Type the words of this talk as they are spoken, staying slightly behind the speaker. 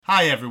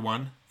Hi,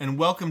 everyone, and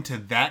welcome to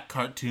That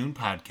Cartoon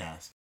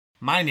Podcast.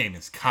 My name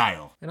is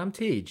Kyle. And I'm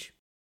Tej.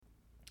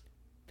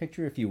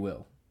 Picture, if you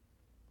will,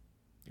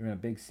 you're in a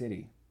big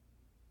city.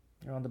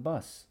 You're on the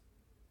bus.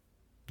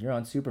 You're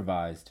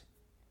unsupervised.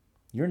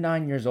 You're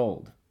 9 years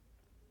old.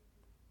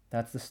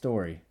 That's the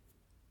story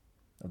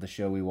of the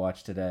show we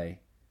watched today.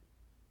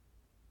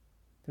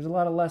 There's a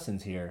lot of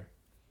lessons here,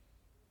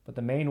 but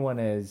the main one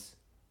is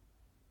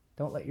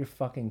don't let your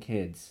fucking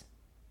kids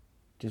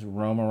just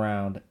roam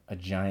around a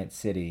giant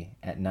city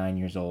at 9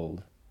 years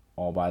old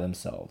all by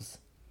themselves.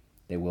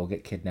 They will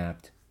get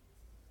kidnapped.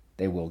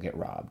 They will get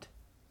robbed.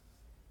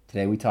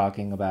 Today we're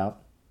talking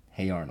about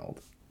Hey Arnold.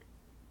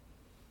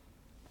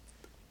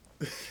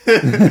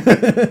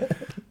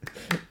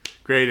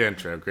 Great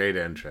intro.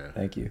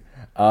 Thank you.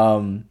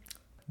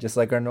 Just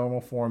like our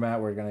normal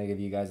format, we're going to give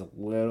you guys a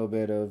little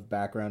bit of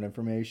background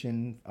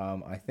information.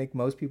 I think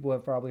most people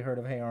have probably heard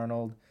of Hey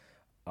Arnold.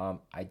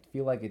 I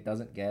feel like it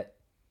doesn't get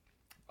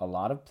a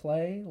lot of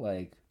play.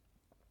 Like,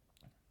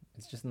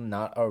 it's just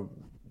not a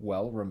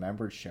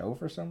well-remembered show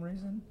for some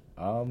reason.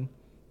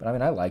 But I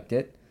mean, I liked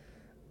it.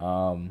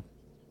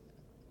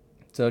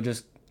 So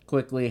just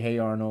quickly, Hey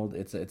Arnold,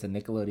 it's a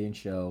Nickelodeon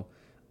show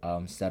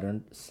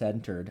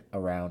centered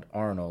around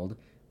Arnold.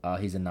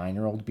 He's a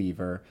 9-year-old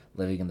beaver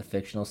living in the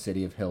fictional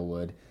city of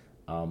Hillwood.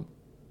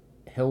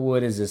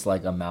 Hillwood is this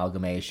like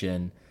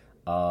amalgamation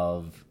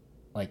of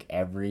like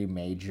every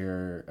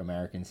major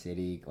American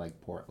city, like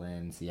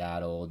Portland,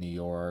 Seattle, New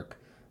York,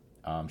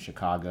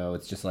 Chicago.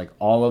 It's just like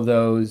all of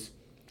those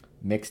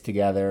mixed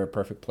together.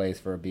 Perfect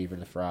place for a beaver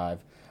to thrive.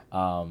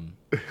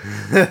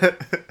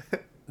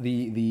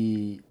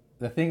 The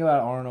thing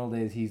about Arnold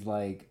is he's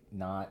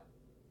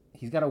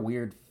got a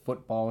weird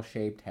football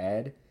shaped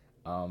head.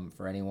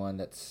 For anyone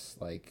that's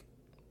like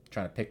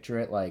trying to picture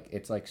it, like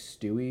it's like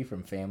Stewie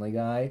from Family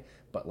Guy,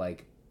 but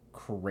like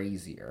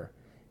crazier.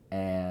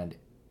 And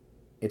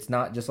it's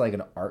not just like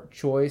an art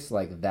choice,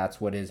 like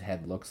that's what his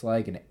head looks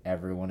like, and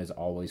everyone is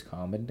always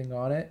commenting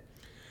on it.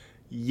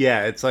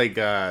 Yeah, it's like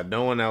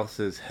no one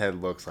else's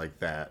head looks like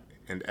that,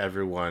 and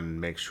everyone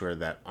makes sure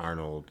that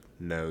Arnold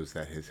knows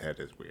that his head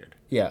is weird.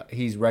 Yeah,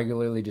 he's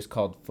regularly just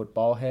called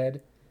Football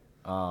Head.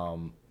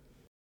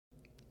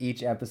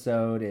 Each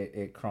episode,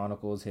 it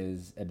chronicles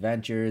his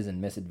adventures and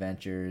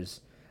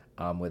misadventures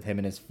with him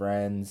and his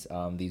friends.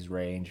 These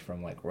range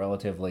from like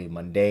relatively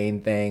mundane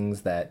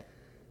things that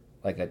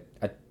like a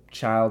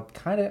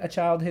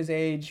child his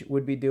age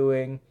would be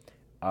doing,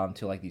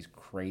 to like these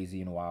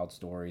crazy and wild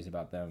stories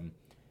about them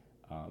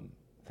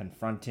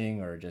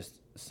confronting or just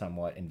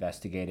somewhat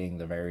investigating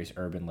the various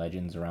urban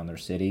legends around their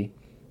city.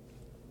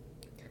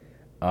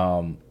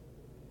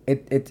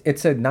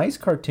 It's a nice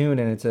cartoon,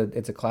 and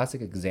it's a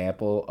classic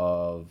example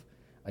of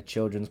a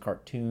children's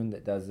cartoon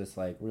that does this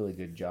like really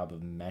good job of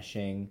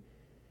meshing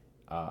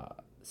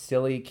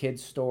silly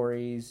kids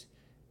stories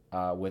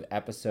with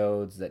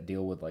episodes that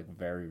deal with like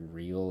very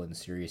real and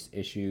serious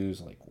issues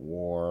like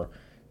war,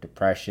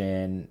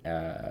 depression,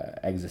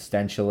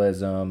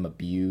 existentialism,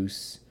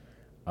 abuse,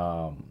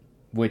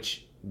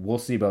 which we'll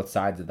see both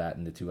sides of that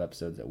in the 2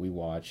 episodes that we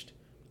watched.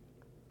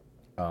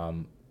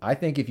 I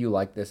think if you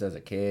like this as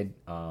a kid,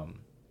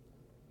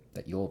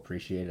 that you'll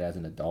appreciate it as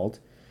an adult.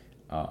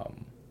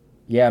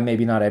 Yeah,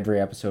 maybe not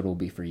every episode will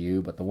be for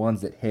you, but the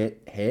ones that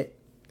hit.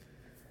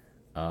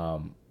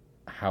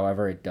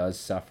 However, it does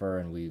suffer,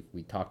 and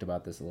we talked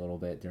about this a little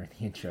bit during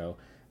the intro,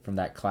 from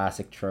that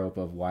classic trope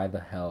of why the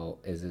hell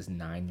is this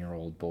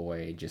 9-year-old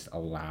boy just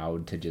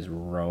allowed to just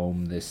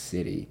roam this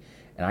city?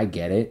 And I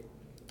get it.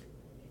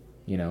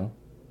 You know,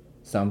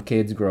 some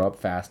kids grow up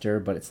faster,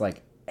 but it's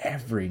like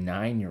every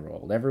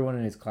 9-year-old, everyone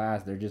in his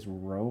class, they're just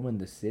roaming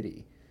the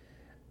city.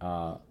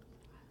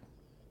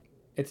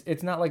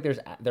 It's not like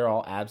they're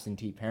all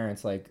absentee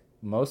parents. Like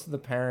most of the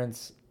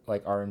parents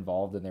like are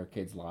involved in their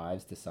kids'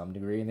 lives to some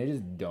degree, and they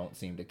just don't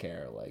seem to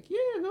care. Like,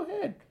 yeah, go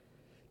ahead,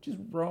 just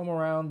roam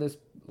around this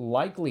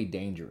likely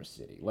dangerous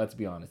city. Let's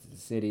be honest, it's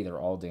a city. They're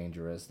all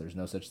dangerous. There's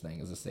no such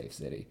thing as a safe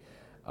city.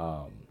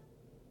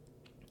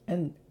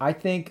 And I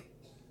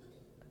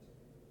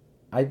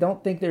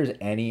don't think there's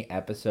any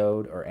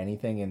episode or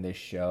anything in this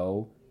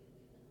show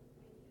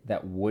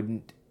that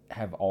wouldn't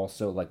have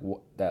also like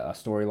that a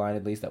storyline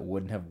at least that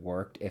wouldn't have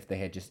worked if they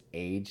had just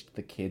aged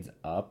the kids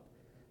up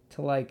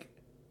to like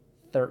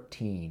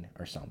 13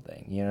 or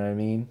something. You know what I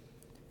mean?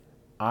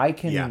 I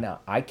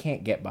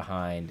can't get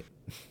behind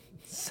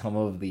some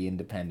of the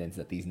independence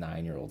that these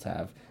 9-year-olds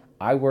have.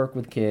 I work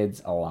with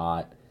kids a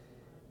lot,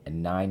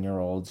 and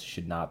 9-year-olds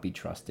should not be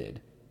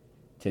trusted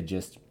to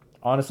just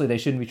honestly, they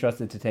shouldn't be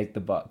trusted to take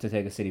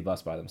a city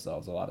bus by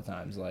themselves a lot of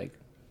times. Like,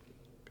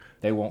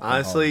 they won't come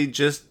honestly home.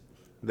 Just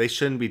they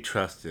shouldn't be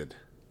trusted.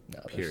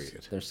 No,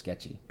 period. They're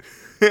sketchy.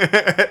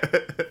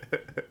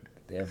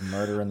 They have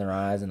murder in their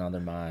eyes and on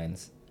their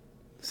minds.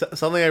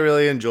 Something I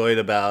really enjoyed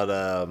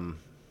about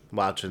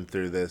watching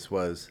through this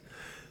was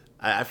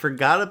I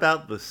forgot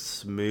about the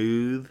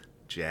smooth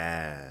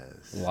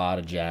jazz. A lot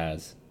of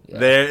jazz.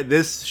 Yeah.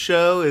 This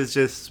show is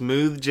just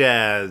smooth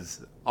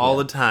jazz all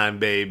the time,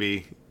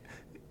 baby.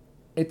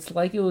 It's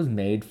like it was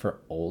made for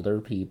older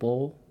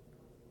people,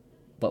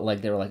 but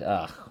like they were like,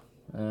 ugh,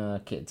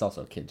 it's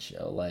also a kids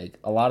show. Like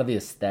a lot of the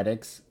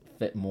aesthetics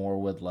fit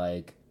more with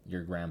like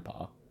your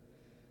grandpa,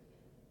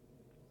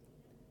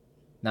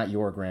 not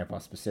your grandpa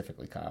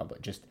specifically, Kyle,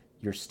 but just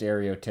your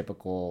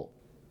stereotypical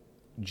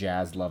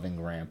jazz loving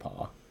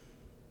grandpa.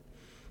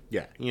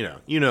 Yeah, you know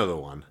the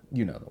one.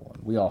 You know the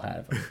one. We all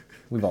have him.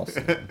 We've all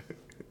seen him.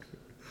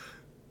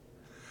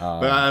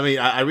 But I mean,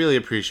 I really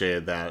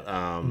appreciated that.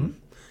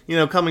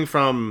 Coming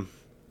from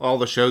all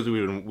the shows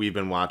we've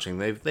been watching,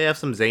 they have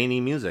some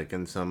zany music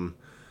and some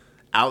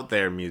out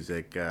there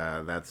music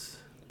that's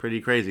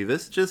pretty crazy.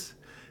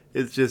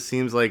 It just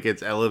seems like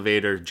it's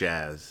elevator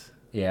jazz.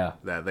 Yeah.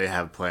 That they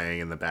have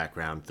playing in the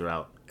background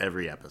throughout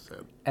every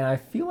episode. And I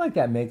feel like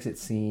that makes it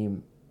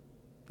seem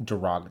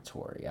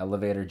derogatory,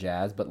 elevator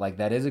jazz, but like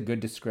that is a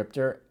good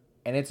descriptor,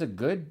 and it's a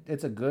good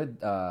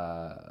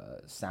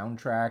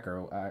soundtrack,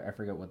 or I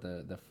forget what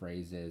the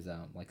phrase is,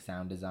 like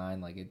sound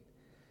design. Like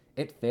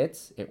it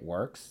fits, it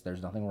works.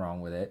 There's nothing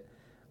wrong with it.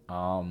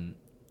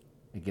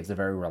 It gives a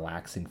very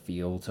relaxing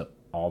feel to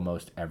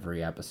almost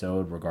every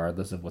episode,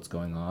 regardless of what's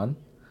going on.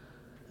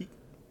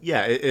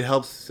 Yeah, it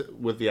helps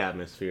with the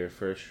atmosphere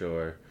for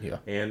sure. Yeah,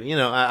 and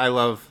I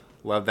love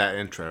that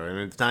intro, and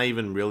it's not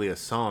even really a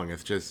song.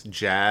 It's just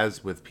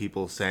jazz with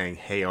people saying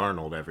 "Hey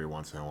Arnold" every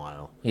once in a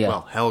while. Yeah.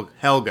 Well,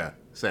 Helga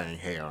saying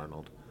 "Hey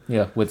Arnold."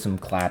 Yeah, with some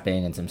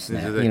clapping and some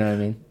snap. You know what I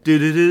mean? Do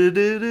do do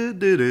do do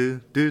do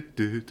do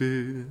do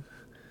do.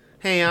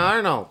 Hey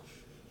Arnold.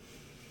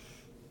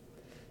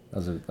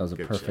 That was a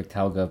Good perfect shit.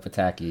 Helga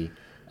Pataki.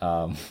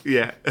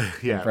 Yeah,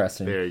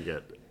 impressing. Very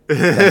good.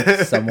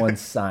 Like, someone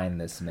sign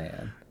this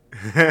man.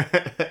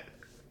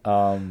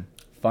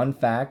 Fun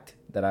fact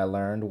that I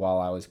learned while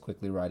I was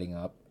quickly writing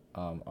up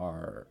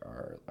our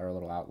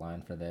little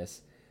outline for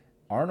this.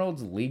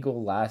 Arnold's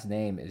legal last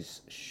name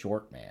is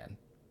Shortman.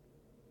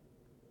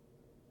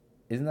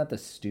 Isn't that the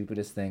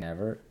stupidest thing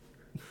ever?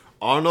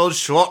 Arnold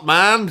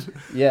Shortman.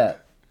 Yeah.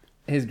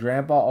 His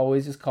grandpa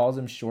always just calls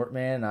him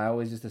Shortman, and I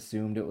always just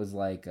assumed it was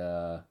like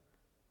just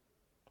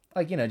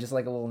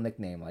like a little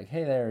nickname, like,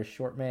 hey there,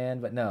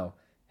 Shortman. But no,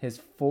 his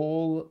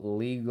full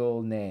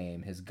legal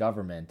name, his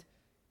government,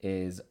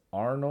 is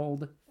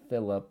Arnold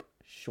Philip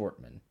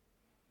Shortman.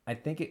 I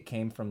think it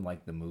came from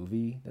like the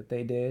movie that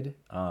they did,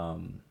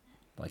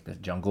 like the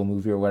Jungle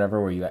movie or whatever,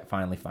 where you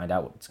finally find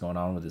out what's going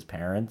on with his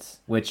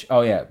parents. Which,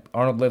 oh yeah,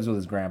 Arnold lives with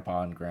his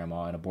grandpa and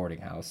grandma in a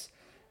boarding house.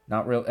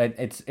 Not real.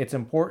 It's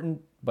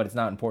important, but it's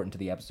not important to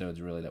the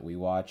episodes really that we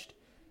watched.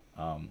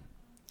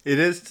 It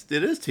is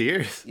to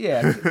yours.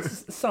 Yeah,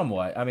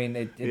 somewhat. I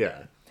mean,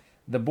 Yeah.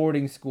 The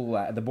boarding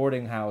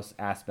house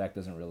aspect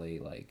doesn't really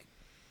like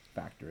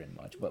factor in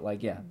much, but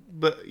like, yeah.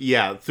 But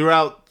yeah,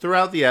 throughout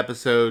the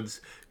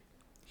episodes,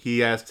 he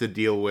has to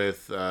deal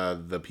with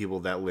the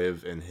people that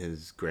live in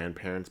his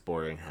grandparents'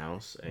 boarding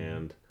house,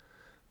 and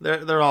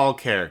they're all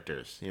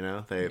characters.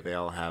 They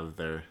all have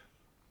their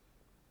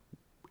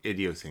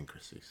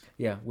idiosyncrasies.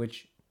 Yeah,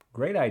 which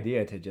great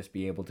idea to just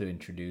be able to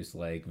introduce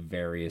like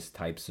various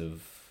types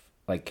of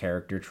like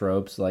character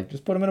tropes. Like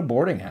just put them in a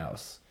boarding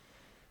house.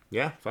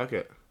 Yeah, fuck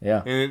it.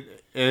 Yeah, and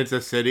it's a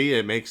city.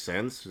 It makes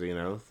sense.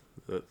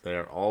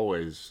 They're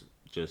always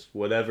just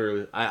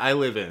whatever. I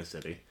live in a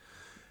city.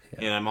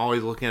 Yeah. And I'm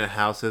always looking at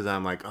houses, and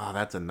I'm like, oh,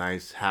 that's a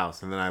nice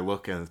house. And then I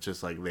look, and it's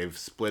just like they've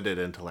split it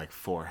into like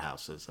 4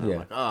 houses. And I'm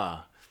like,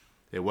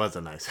 it was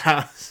a nice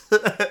house.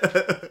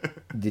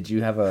 Did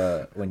you have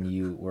when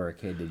you were a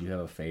kid, did you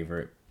have a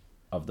favorite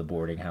of the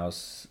boarding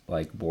house,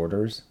 like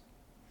boarders?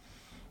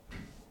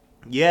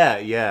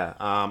 Yeah.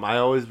 I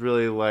always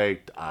really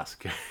liked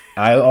Oscar.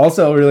 I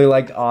also really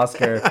liked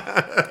Oscar.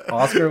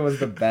 Oscar was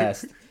the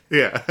best.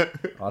 Yeah.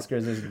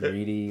 Oscar's this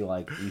greedy,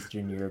 like,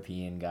 Eastern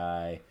European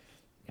guy.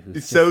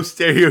 He's so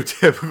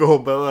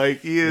stereotypical, but,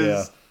 like, he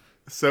is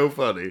so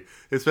funny.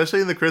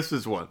 Especially in the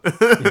Christmas one.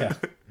 Yeah.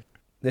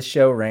 This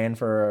show ran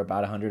for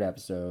about 100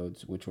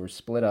 episodes, which were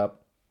split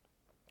up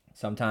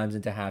sometimes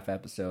into half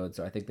episodes.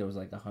 So I think there was,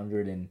 like,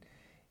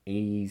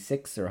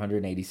 186 or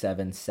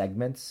 187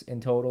 segments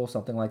in total,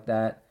 something like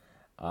that.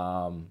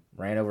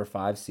 Ran over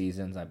 5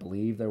 seasons. I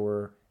believe there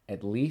were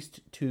at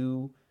least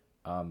 2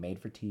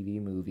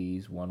 made-for-TV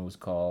movies. One was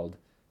called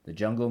The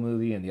Jungle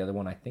Movie, and the other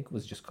one I think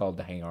was just called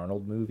the Hey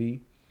Arnold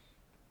Movie.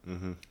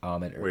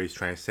 Mm-hmm. Where he's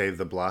trying to save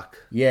the block.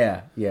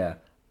 Yeah.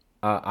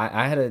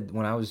 I had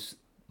when I was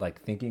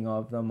like thinking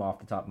of them off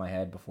the top of my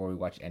head before we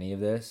watched any of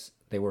this,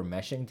 they were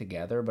meshing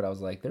together, but I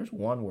was like, there's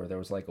one where there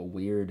was like a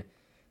weird,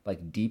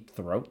 like deep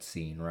throat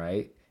scene,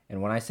 right?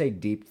 And when I say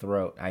deep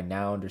throat, I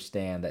now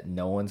understand that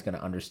no one's gonna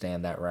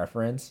understand that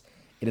reference.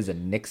 It is a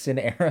Nixon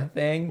era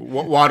thing.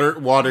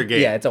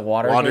 Watergate. Yeah, it's a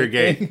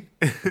Watergate thing.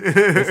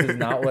 This is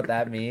not what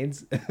that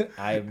means.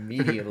 I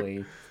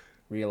immediately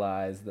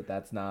realized that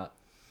that's not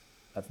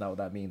what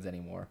that means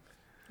anymore.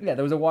 Yeah,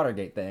 there was a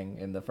Watergate thing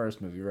in the first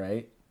movie,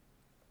 right?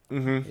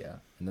 Mm-hmm. Yeah.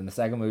 And then the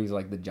second movie is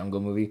like the Jungle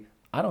Movie.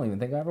 I don't even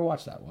think I ever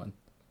watched that one.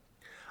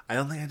 I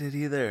don't think I did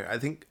either. I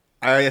think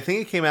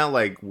it came out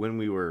like when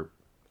we were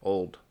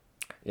old.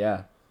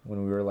 Yeah,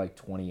 when we were like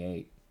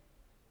 28.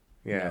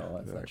 Yeah, No,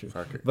 that's not true.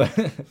 fuck it. But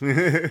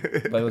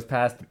it was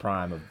past the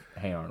prime of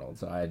Hey Arnold,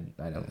 so I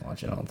didn't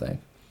watch it. I don't think.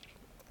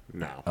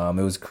 No.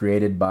 It was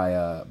created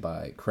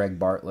by Craig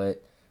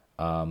Bartlett,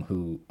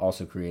 who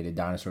also created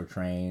Dinosaur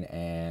Train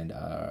and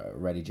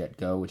Ready Jet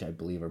Go, which I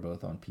believe are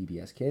both on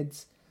PBS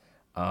Kids.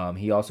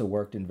 He also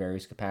worked in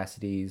various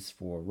capacities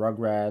for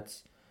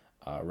Rugrats,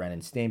 Ren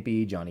and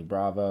Stimpy, Johnny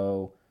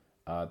Bravo,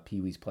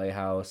 Pee-wee's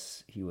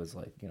Playhouse. He was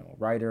like, a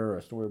writer,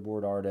 a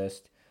storyboard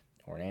artist,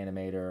 or an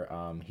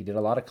animator. He did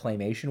a lot of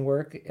claymation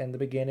work in the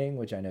beginning,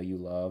 which I know you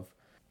love.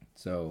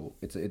 So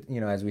it's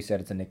as we said,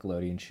 it's a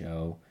Nickelodeon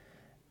show,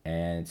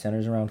 and it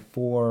centers around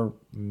 4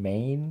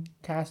 main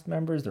cast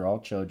members. They're all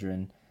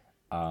children.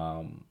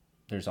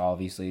 There's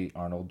obviously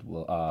Arnold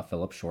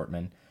Philip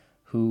Shortman,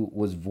 who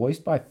was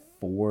voiced by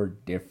 4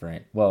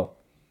 different, well,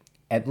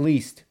 at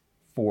least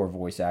 4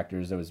 voice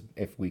actors. There was,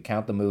 if we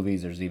count the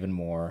movies, there's even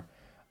more.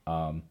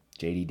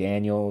 J.D.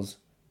 Daniels,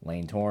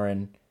 Lane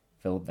Torren,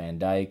 Philip Van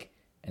Dyke,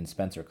 and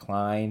Spencer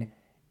Klein.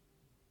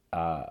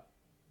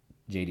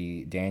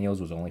 J.D. Daniels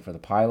was only for the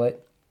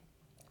pilot.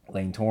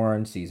 Lane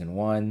Torren, season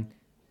 1.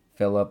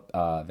 Philip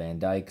Van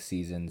Dyke,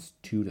 seasons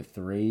 2 to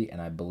 3,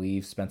 and I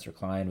believe Spencer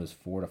Klein was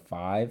 4 to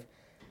 5.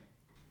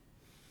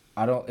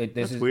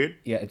 That's weird.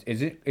 Yeah,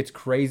 it's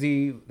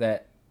crazy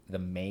that the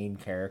main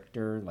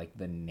character, like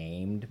the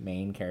named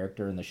main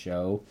character in the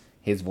show,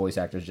 his voice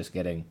actor is just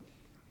getting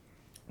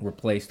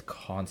replaced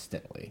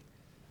constantly.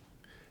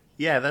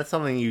 Yeah, that's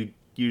something you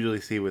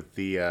usually see with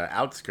the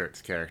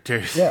outskirts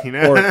characters.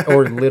 Yeah,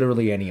 or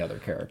literally any other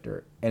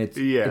character, and it's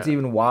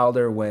even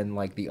wilder when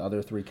like the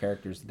other 3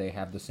 characters, they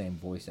have the same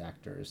voice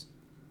actors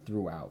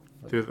throughout.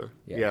 Through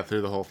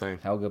the whole thing.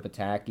 Helga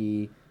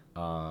Pataki,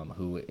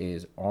 who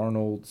is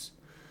Arnold's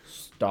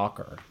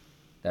stalker.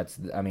 I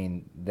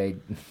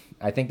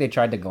think they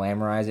tried to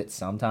glamorize it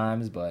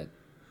sometimes, but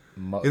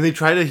and they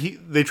try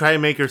to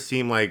make her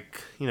seem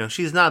like,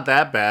 she's not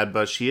that bad,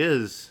 but she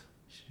is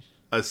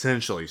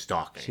essentially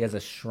stalking. She has a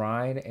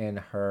shrine in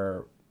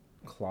her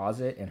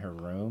closet in her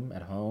room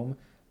at home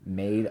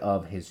made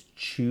of his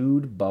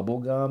chewed bubble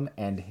gum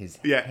and his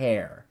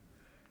hair.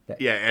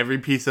 Every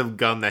piece of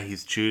gum that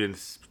he's chewed and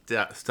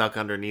stuck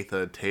underneath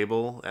a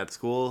table at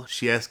school,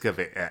 she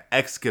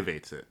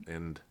excavates it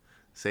and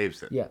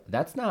saves it. Yeah,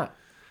 that's not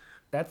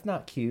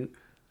cute.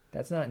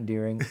 That's not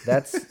endearing.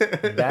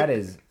 That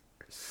is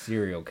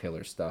serial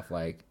killer stuff.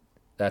 Like,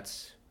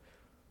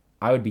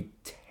 I would be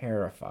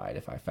terrified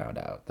if I found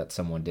out that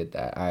someone did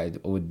that. I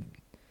would,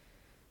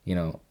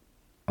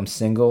 I'm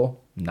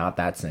single, not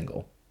that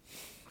single.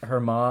 Her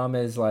mom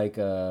is like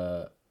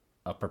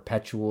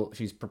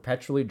she's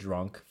perpetually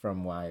drunk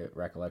from my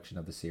recollection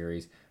of the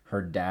series.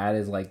 Her dad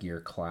is like your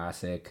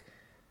classic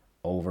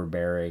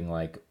overbearing,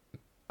 like,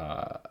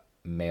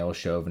 male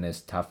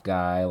chauvinist tough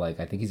guy. Like,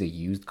 I think he's a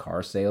used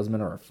car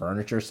salesman or a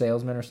furniture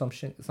salesman or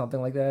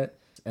something like that.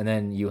 And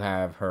then you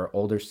have her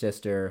older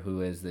sister,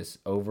 who is this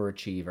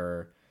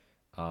overachiever,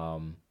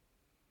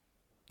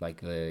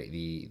 like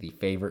the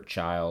favorite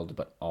child,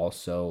 but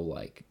also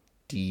like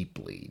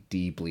deeply,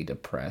 deeply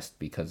depressed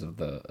because of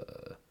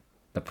the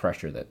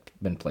pressure that's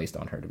been placed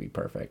on her to be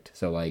perfect.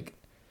 So like,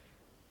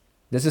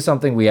 this is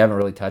something we haven't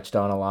really touched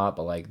on a lot,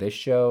 but like, this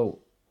show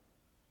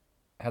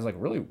has like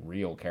really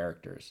real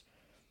characters.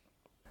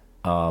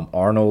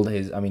 Arnold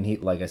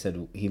like I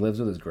said, he lives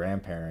with his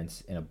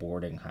grandparents in a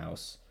boarding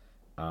house.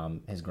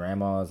 His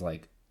grandma is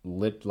like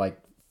lit like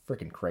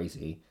freaking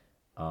crazy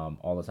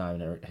all the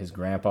time. And his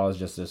grandpa is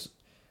just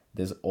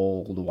this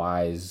old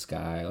wise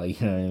guy,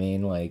 like, you know what I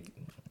mean, like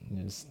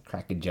just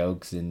cracking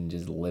jokes and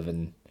just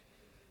living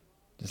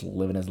his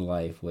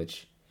life.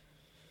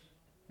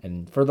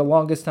 And for the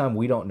longest time,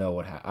 we don't know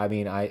what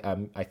happened.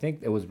 I think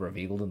it was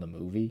revealed in the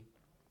movie,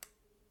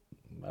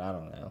 but I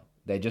don't know.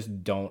 They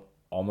just don't.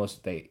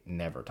 They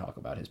never talk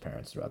about his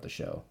parents throughout the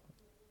show.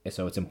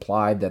 So it's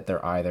implied that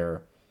they're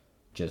either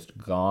just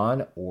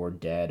gone or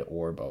dead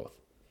or both.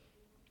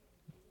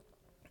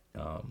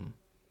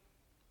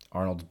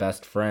 Arnold's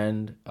best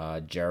friend,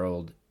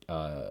 Gerald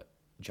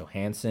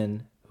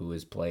Johansson, who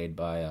is played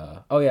by...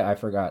 I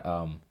forgot.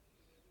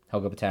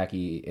 Helga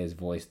Pataki is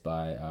voiced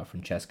by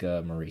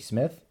Francesca Marie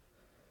Smith.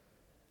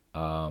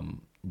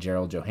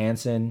 Gerald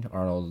Johansson,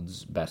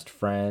 Arnold's best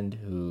friend,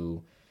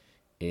 who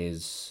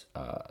is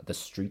the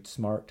street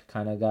smart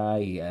kind of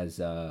guy. He has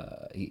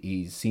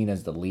he's seen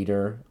as the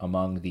leader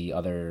among the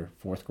other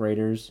fourth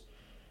graders.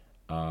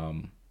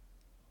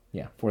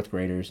 Fourth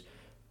graders.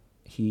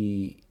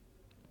 He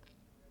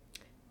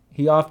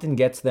often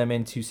gets them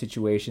into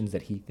situations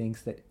that he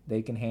thinks that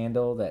they can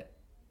handle, that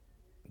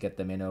get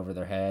them in over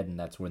their head, and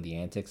that's when the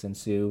antics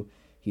ensue.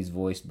 He's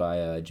voiced by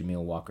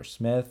Jameel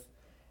Walker-Smith,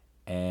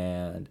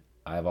 and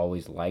I've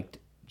always liked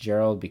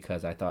Gerald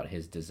because I thought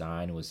his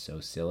design was so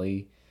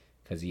silly.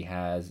 Because he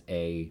has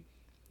I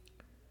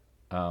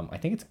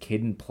think it's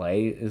Kid and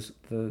Play is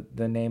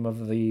the name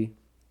of the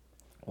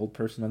old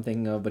person I'm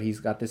thinking of, but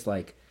he's got this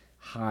like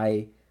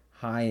high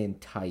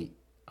and tight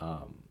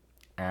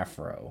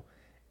afro,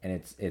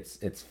 and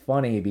it's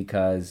funny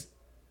because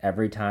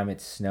every time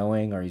it's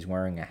snowing or he's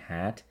wearing a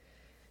hat,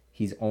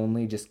 he's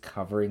only just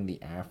covering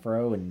the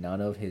afro and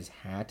none of his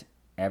hat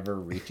ever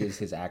reaches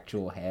his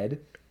actual head.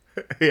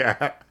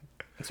 Yeah.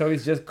 So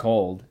he's just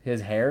cold.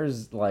 His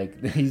hair's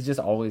like, he's just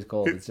always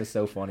cold. It's just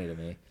so funny to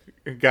me.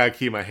 Gotta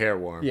keep my hair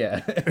warm.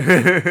 Yeah.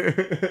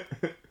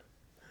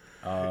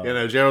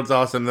 Gerald's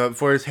awesome.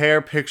 For his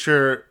hair,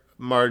 picture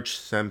Marge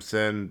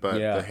Simpson, but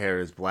Yeah. the hair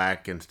is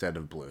black instead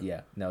of blue.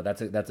 Yeah. No,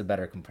 that's a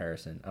better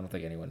comparison. I don't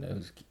think anyone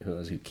knows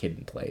who Kid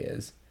and Play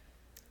is.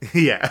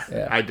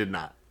 Yeah, I did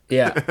not.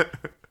 Yeah.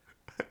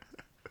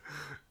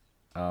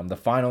 The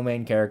final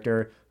main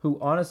character, who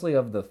honestly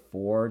of the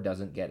four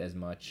doesn't get as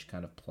much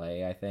kind of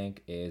play, I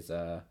think, is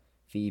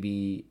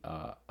Phoebe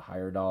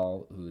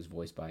Heyerdahl, who's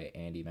voiced by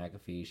Andy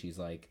McAfee. She's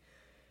like,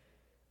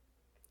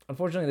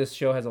 unfortunately, this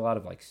show has a lot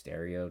of like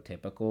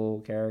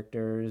stereotypical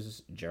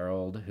characters.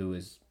 Gerald, who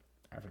is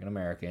African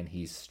American,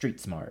 he's street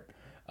smart,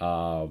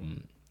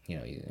 and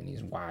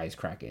he's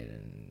wisecracking.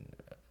 And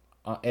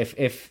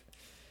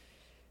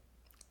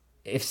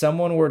if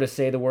someone were to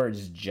say the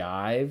words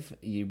jive,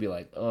 you'd be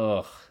like,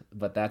 ugh.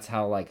 But that's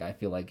how like I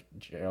feel like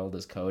Gerald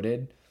is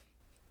coded.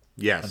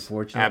 Yes,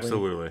 unfortunately,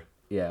 absolutely.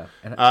 Yeah,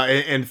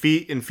 and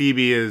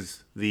Phoebe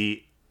is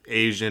the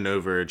Asian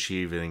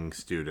overachieving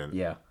student.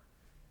 Yeah,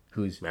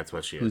 that's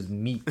what she is. Who's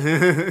meek,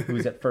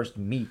 who's at first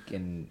meek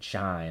and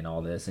shy and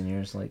all this, and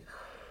you're just like,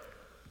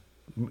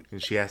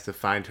 and she has to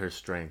find her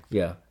strength.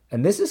 Yeah.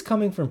 And this is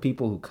coming from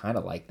people who kind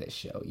of like this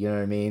show. You know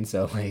what I mean?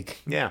 So,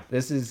 like, yeah,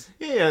 this is...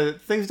 Yeah,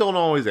 things don't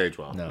always age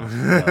well. No,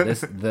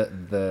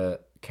 the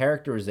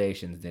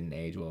characterizations didn't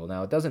age well.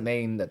 Now, it doesn't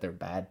mean that they're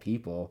bad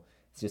people.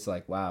 It's just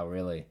like, wow,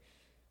 really?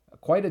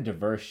 Quite a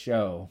diverse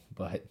show,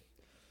 but...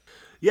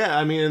 Yeah,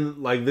 I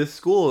mean, like, this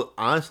school,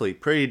 honestly,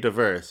 pretty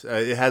diverse.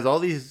 It has all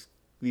these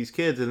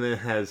kids, and then it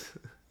has...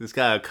 This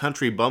guy, a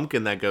country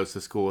bumpkin that goes to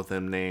school with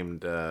him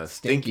named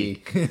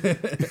Stinky.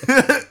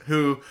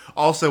 Who,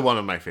 also one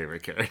of my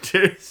favorite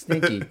characters.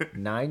 Stinky,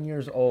 9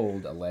 years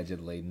old,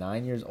 allegedly.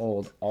 9 years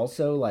old.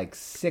 Also, like,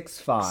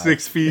 6'5".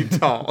 6 feet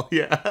tall,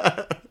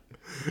 yeah.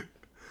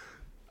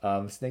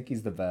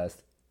 Stinky's the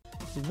best.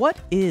 What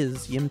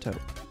is Yimtope?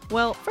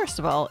 Well, first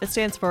of all, it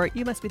stands for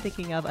You Must Be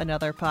Thinking of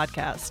Another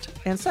Podcast.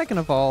 And second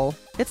of all,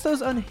 it's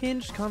those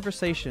unhinged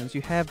conversations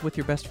you have with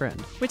your best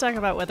friend. We talk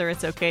about whether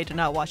it's okay to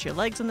not wash your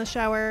legs in the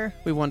shower.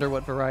 We wonder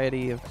what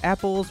variety of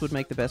apples would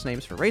make the best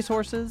names for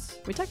racehorses.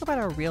 We talk about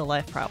our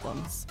real-life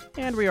problems.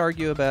 And we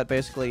argue about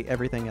basically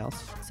everything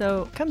else.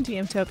 So come to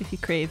Yimtope if you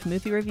crave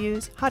movie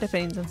reviews, hot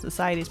opinions on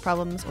society's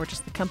problems, or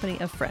just the company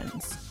of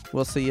friends.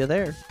 We'll see you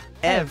there.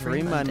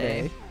 Every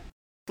Monday.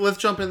 Let's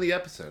jump in the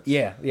episodes.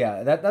 Yeah,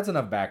 that's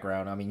enough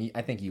background. I mean,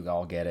 I think you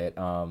all get it.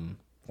 Why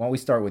don't we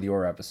start with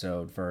your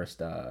episode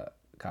first,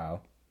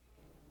 Kyle?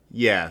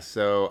 Yeah,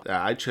 so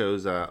I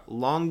chose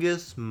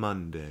Longest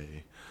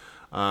Monday.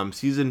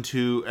 Season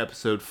 2,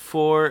 episode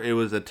 4. It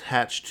was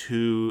attached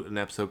to an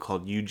episode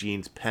called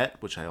Eugene's Pet,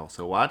 which I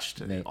also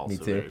watched. Me also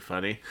too. very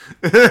funny.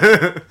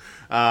 It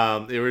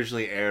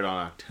originally aired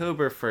on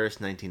October 1st,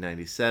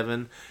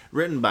 1997.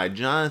 Written by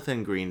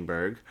Jonathan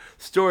Greenberg.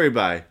 Story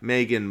by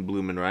Megan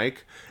Blumenreich.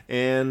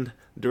 And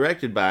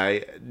directed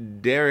by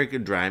Derek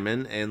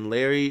Dryman and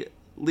Larry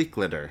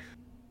Leakletter.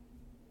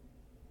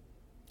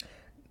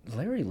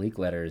 Larry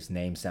Leakletter's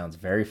name sounds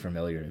very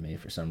familiar to me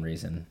for some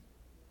reason.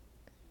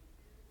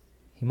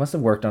 He must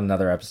have worked on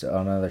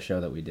another show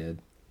that we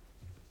did.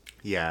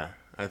 Yeah,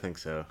 I think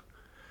so.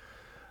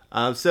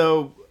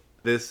 So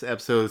this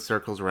episode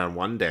circles around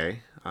one day,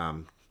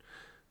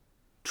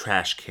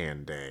 Trash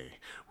Can Day,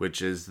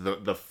 which is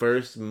the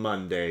first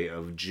Monday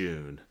of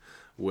June,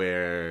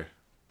 where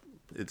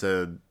it's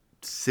a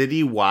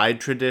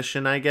city-wide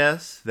tradition, I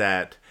guess,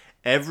 that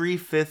every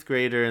fifth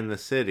grader in the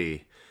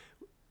city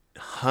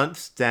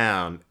hunts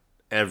down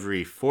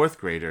every fourth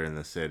grader in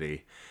the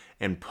city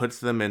and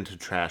puts them into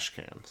trash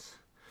cans.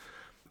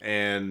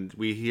 And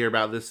we hear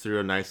about this through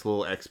a nice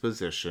little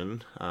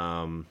exposition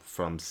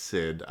from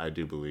Sid, I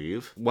do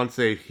believe. Once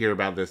they hear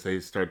about this, they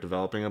start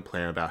developing a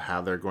plan about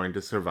how they're going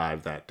to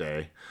survive that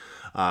day,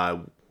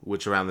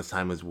 which around this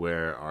time is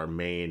where our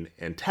main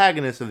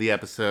antagonist of the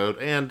episode,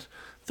 and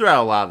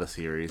throughout a lot of the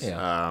series,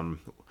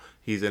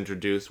 he's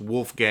introduced.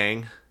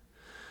 Wolfgang,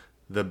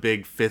 the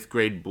big fifth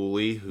grade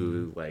bully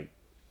who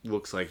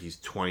looks like he's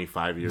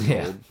 25 years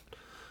old.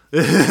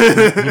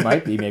 He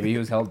might be. Maybe he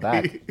was held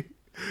back.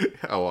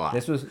 A lot.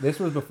 This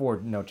was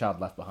before No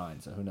Child Left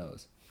Behind, so who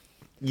knows?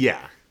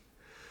 Yeah.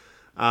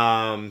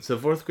 So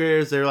fourth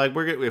graders, they're like,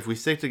 if we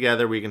stick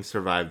together, we can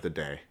survive the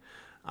day.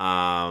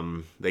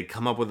 They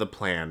come up with a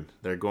plan.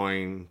 They're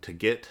going to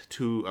get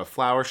to a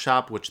flower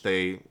shop, which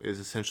is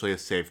essentially a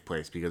safe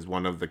place because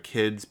one of the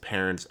kids'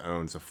 parents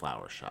owns a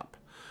flower shop.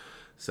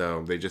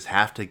 So they just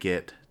have to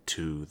get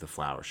to the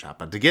flower shop.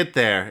 But to get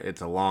there,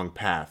 it's a long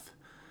path.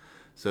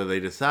 So they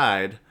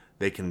decide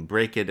they can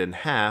break it in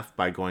half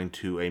by going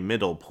to a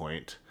middle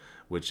point,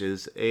 which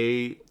is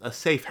a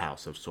safe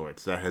house of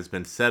sorts that has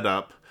been set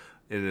up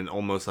in an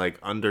almost like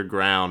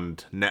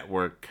underground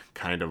network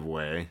kind of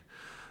way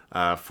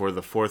for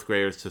the fourth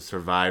graders to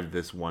survive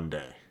this one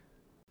day.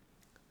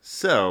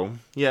 So,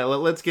 yeah,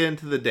 let's get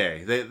into the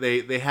day.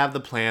 They have the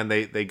plan.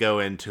 They go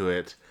into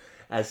it.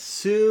 As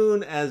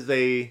soon as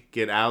they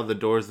get out of the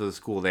doors of the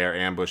school, they are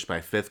ambushed by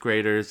 5th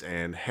graders,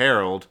 and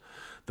Harold,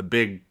 the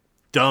big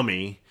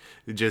dummy,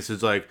 just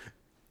is like,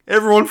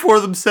 everyone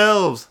for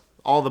themselves.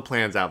 All the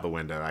plans out the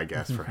window, I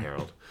guess, for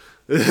Harold.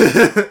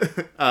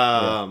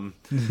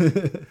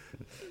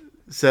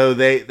 So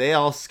they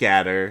all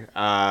scatter,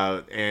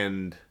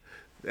 and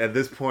at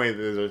this point,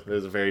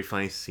 there's a very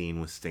funny scene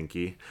with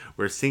Stinky,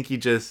 where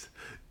Stinky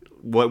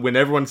when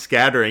everyone's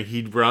scattering,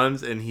 he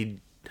runs and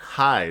he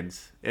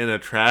hides in a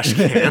trash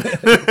can.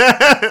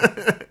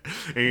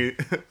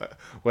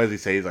 What does he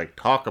say? He's like,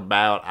 talk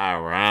about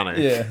ironic.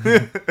 Yeah.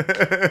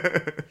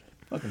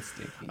 Fucking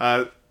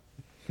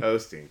Stinky.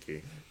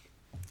 Stinky.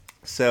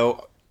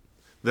 So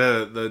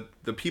the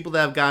people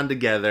that have gotten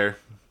together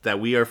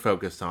that we are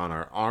focused on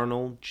are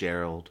Arnold,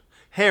 Gerald,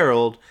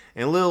 Harold,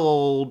 and little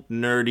old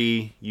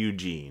nerdy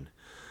Eugene.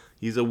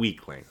 He's a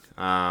weakling.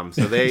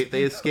 So they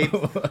escape.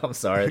 I'm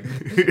sorry.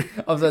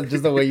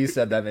 Just the way you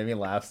said that made me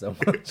laugh so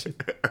much.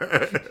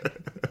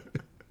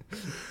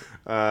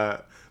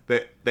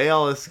 They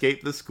all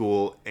escape the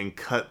school and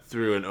cut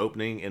through an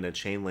opening in a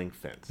chain link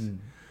fence.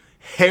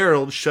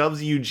 Harold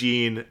shoves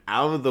Eugene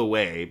out of the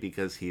way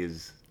because he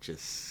is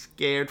just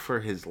scared for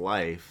his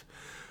life.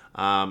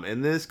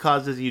 And this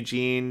causes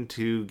Eugene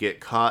to get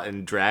caught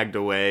and dragged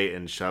away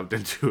and shoved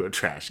into a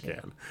trash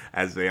can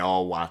as they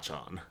all watch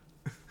on.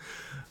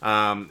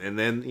 And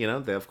then,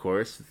 of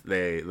course,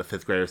 the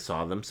 5th graders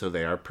saw them, so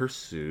they are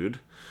pursued.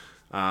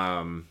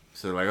 So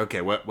they're like,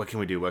 okay, what can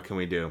we do? What can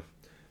we do?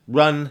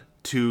 Run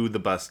to the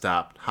bus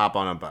stop, hop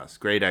on a bus.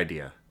 Great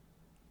idea.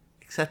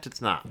 Except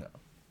it's not. No.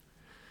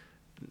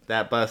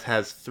 That bus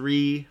has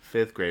 3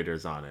 5th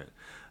graders on it.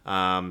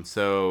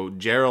 So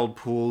Gerald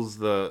pulls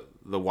the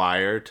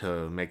wire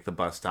to make the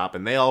bus stop,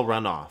 and they all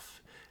run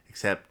off.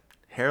 Except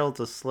Harold's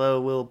a slow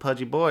little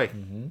pudgy boy.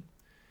 Mm-hmm.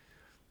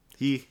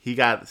 He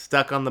got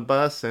stuck on the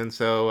bus, and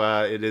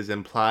so it is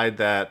implied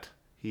that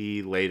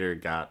he later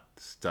got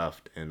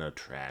stuffed in a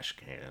trash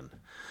can.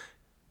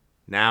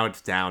 Now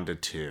it's down to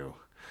 2.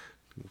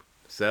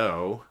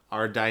 So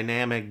our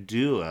dynamic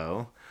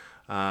duo,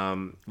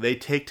 they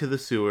take to the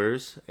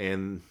sewers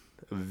and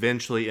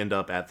eventually end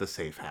up at the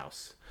safe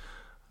house,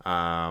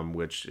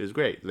 which is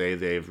great.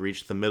 They've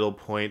reached the middle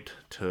point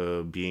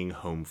to being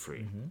home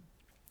free.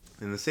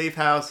 Mm-hmm. In the safe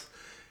house,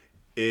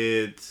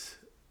 it's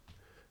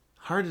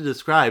hard to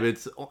describe.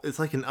 It's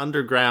like an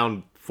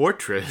underground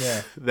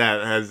fortress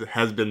that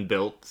has been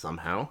built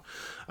somehow.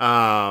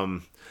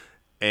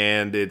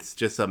 And it's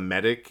just a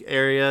medic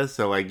area.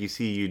 So, like, you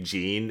see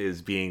Eugene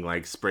is being,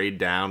 like, sprayed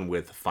down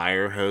with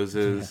fire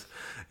hoses.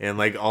 Yeah. And,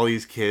 like, all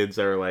these kids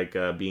are, like,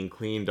 being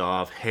cleaned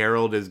off.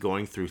 Harold is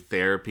going through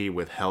therapy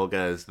with Helga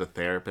as the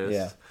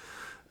therapist.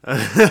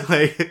 Yeah.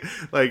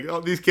 like,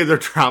 all these kids are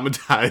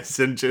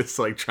traumatized and just,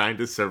 like, trying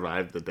to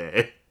survive the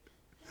day.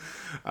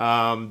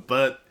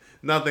 But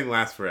nothing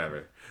lasts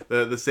forever.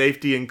 The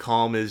safety and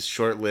calm is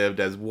short-lived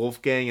as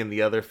Wolfgang and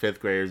the other 5th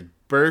graders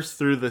burst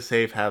through the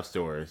safe house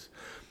doors.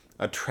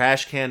 A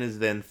trash can is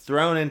then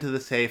thrown into the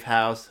safe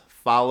house,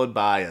 followed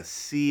by a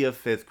sea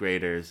of 5th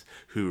graders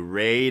who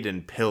raid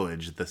and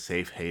pillage the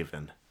safe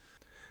haven.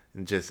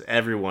 And just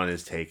everyone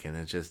is taken.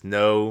 It's just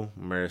no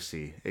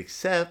mercy,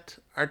 except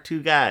our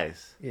 2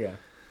 guys. Yeah.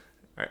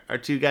 Our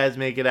 2 guys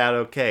make it out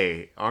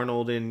okay.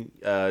 Arnold and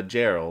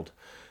Gerald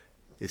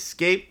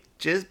escape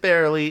just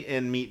barely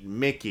and meet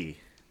Mickey,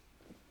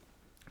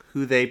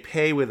 who they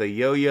pay with a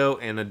yo-yo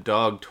and a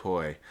dog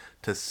toy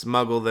to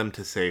smuggle them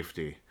to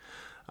safety.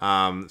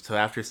 So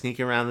after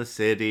sneaking around the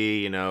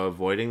city,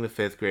 avoiding the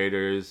 5th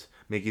graders,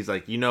 Mickey's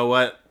like, you know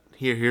what?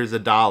 Here's a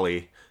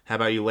dolly. How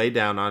about you lay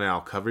down on it? I'll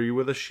cover you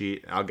with a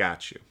sheet. I'll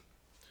got you.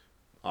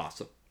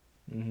 Awesome.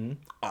 Mm-hmm.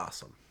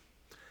 Awesome.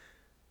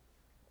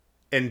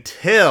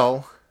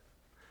 Until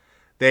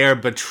they are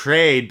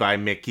betrayed by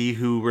Mickey,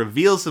 who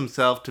reveals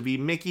himself to be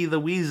Mickey the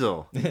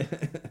Weasel.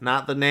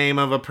 Not the name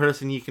of a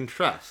person you can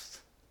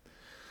trust.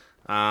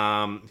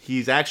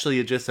 He's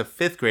actually just a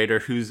 5th grader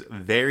who's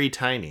very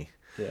tiny.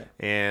 Yeah.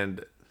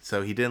 And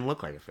so he didn't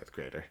look like a 5th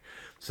grader.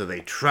 So they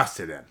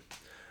trusted him.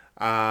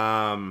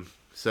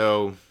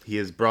 So he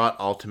is brought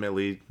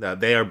ultimately...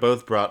 they are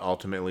both brought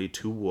ultimately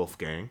to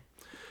Wolfgang,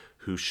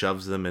 who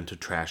shoves them into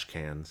trash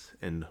cans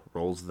and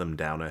rolls them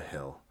down a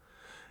hill.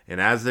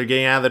 And as they're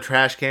getting out of the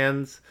trash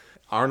cans,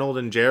 Arnold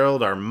and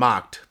Gerald are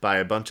mocked by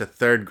a bunch of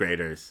 3rd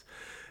graders.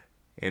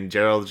 And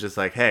Gerald's just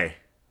like, hey,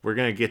 we're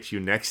going to get you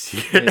next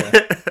year.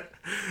 Yeah.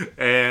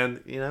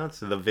 And,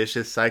 so the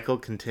vicious cycle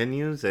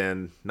continues,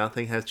 and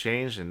nothing has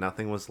changed, and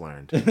nothing was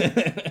learned.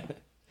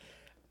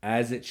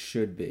 As it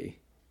should be.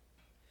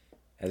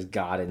 As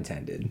God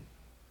intended.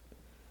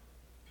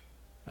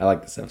 I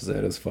like this episode.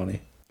 It was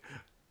funny.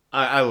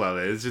 I love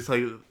it. It's just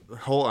like the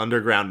whole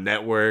underground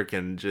network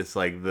and just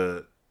like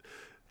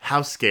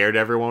how scared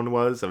everyone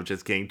was of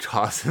just getting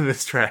tossed in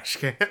this trash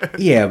can.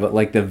 Yeah, but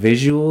like the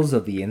visuals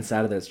of the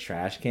inside of those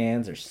trash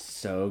cans are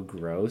so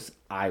gross.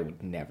 I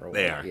would never want.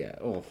 They are. Yeah.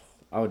 Oh,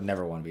 I would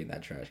never want to be in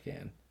that trash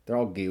can. They're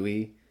all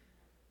gooey.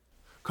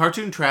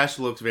 Cartoon trash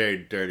looks very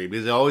dirty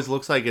because it always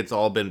looks like it's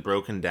all been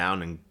broken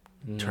down and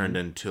turned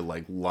into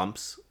like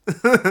lumps.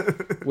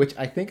 Which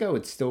I think I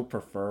would still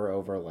prefer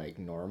over like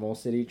normal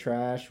city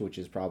trash, which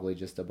is probably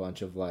just a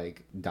bunch of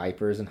like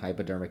diapers and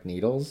hypodermic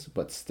needles,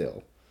 but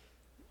still.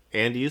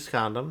 And use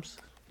condoms.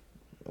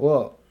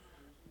 Well,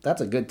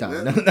 that's a good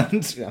time. We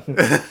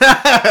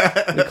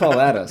call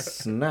that a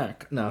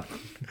snack. No.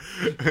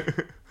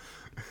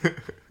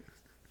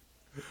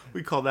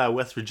 We call that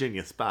West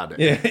Virginia spotting.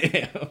 Yeah.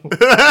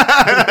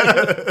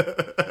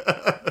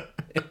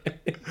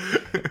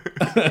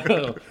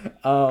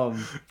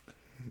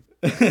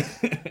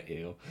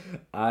 Ew.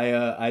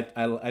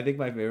 I think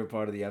my favorite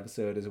part of the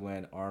episode is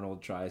when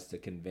Arnold tries to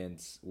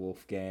convince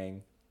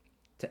Wolfgang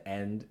to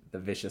end the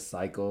vicious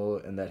cycle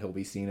and that he'll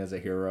be seen as a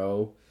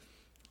hero.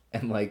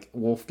 And like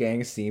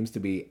Wolfgang seems to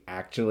be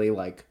actually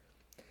like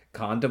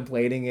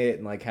contemplating it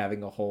and like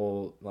having a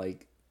whole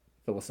like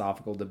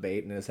philosophical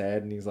debate in his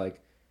head, and he's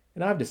like,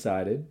 and I've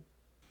decided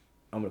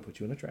I'm gonna put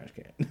you in a trash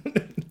can.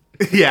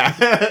 Yeah.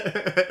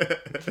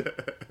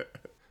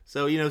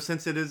 So, you know,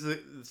 since it is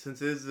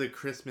the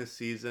Christmas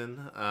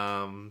season,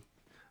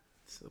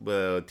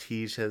 well,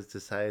 Tej has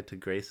decided to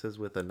grace us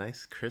with a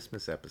nice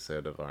Christmas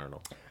episode of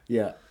Arnold.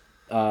 Yeah.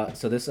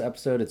 So this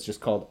episode, it's just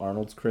called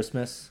Arnold's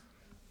Christmas.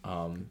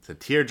 It's a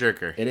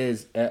tearjerker. It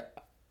is.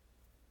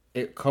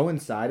 It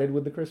coincided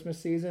with the Christmas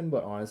season,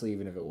 but honestly,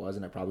 even if it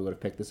wasn't, I probably would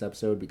have picked this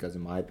episode because,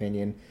 in my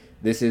opinion,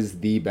 this is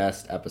the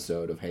best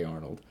episode of Hey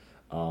Arnold.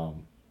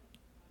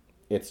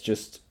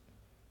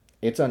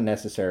 It's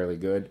unnecessarily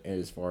good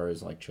as far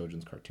as like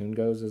children's cartoon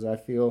goes, as I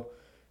feel,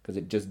 because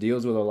it just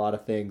deals with a lot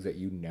of things that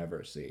you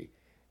never see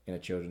in a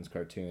children's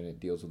cartoon. It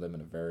deals with them in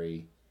a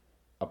very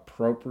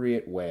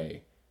appropriate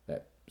way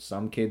that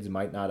some kids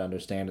might not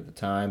understand at the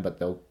time, but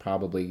they'll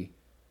probably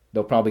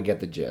get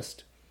the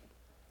gist.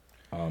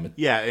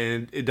 Yeah,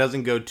 and it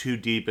doesn't go too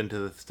deep into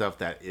the stuff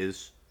that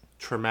is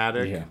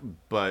traumatic,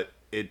 but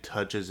it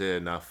touches it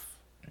enough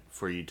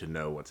for you to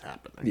know what's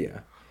happening. Yeah.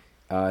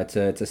 It's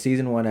a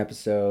season 1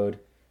 episode,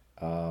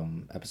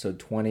 episode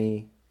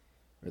 20,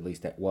 or at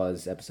least that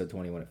was episode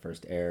 20 when it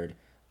first aired.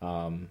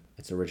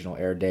 Its original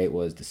air date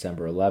was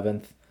December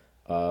 11th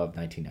of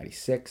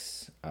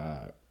 1996,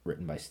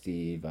 written by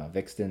Steve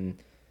Vixton,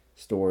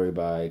 story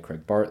by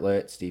Craig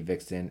Bartlett, Steve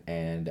Vixton,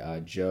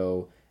 and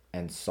Joe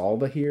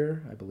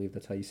Ansalbahir, I believe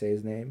that's how you say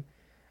his name.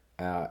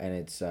 And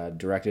it's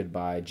directed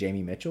by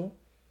Jamie Mitchell.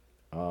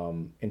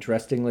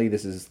 Interestingly,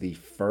 this is the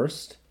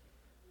first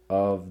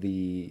of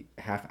the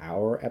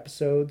half-hour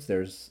episodes.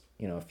 There's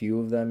a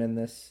few of them in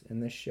this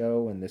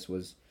show, and this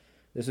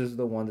is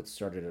the one that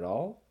started it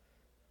all.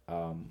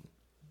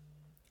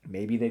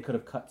 Maybe they could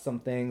have cut some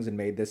things and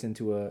made this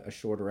into a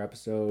shorter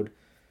episode,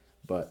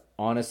 but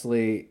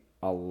honestly,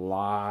 a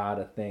lot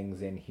of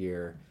things in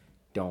here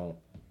don't.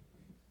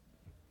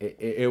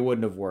 It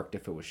wouldn't have worked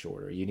if it was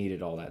shorter. You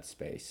needed all that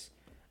space.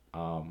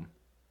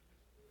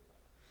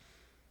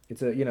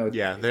 It's a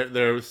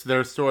there's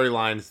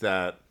storylines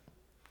that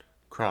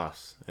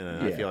cross, and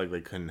I feel like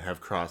they couldn't have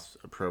crossed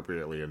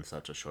appropriately in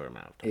such a short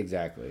amount of time.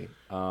 Exactly.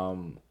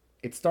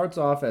 It starts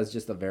off as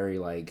just a very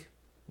like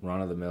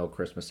run-of-the-mill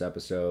Christmas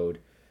episode.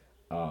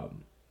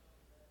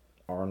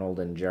 Arnold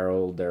and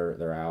Gerald,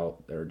 they're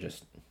out. They're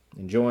just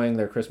enjoying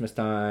their Christmas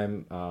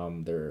time.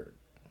 They're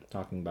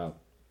talking about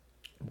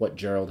what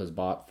Gerald has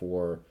bought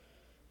for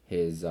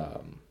his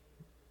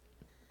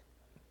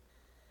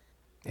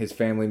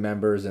family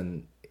members,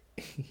 and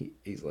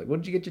he's like,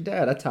 "What did you get your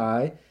dad? A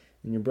tie,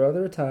 and your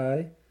brother a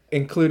tie,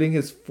 including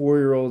his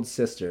 4-year-old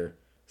sister."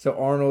 So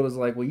Arnold is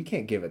like, "Well, you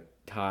can't give a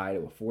tie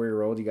to a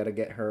 4-year-old. You got to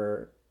get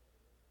her,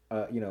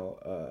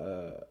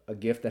 a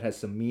gift that has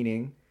some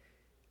meaning."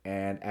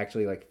 And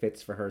actually, like,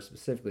 fits for her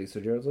specifically. So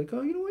Gerald's like,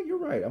 "Oh, you know what? You're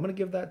right. I'm gonna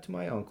give that to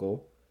my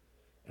uncle,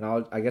 and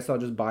I guess I'll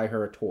just buy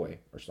her a toy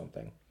or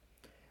something."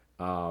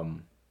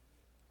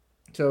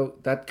 So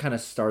that kind of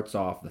starts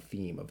off the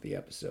theme of the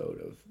episode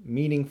of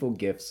meaningful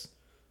gifts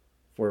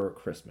for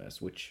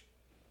Christmas, which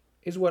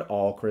is what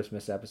all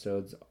Christmas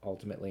episodes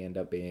ultimately end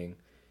up being.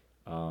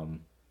 Arnold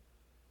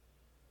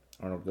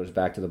goes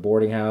back to the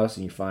boarding house,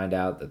 and you find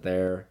out that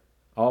they're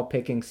all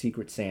picking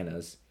Secret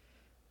Santas.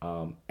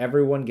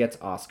 Everyone gets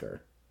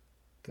Oscar,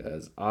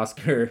 because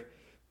Oscar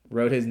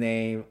wrote his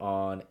name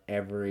on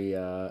every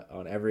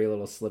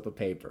little slip of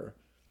paper.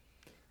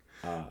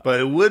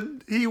 But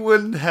he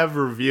wouldn't have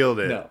revealed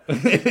it. No.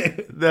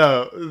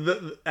 No.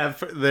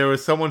 There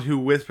was someone who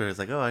whispered, it's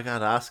like, "Oh, I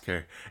got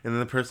Oscar." And then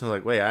the person was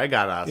like, "Wait, I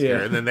got Oscar."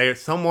 Yeah. And then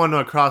someone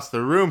across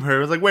the room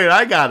heard, was like, "Wait,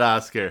 I got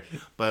Oscar."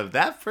 But if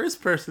that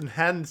first person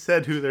hadn't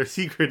said who their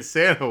Secret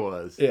Santa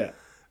was, Yeah.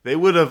 they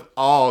would have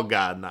all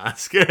gotten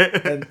Oscar.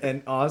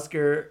 And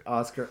Oscar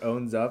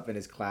owns up in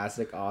his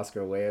classic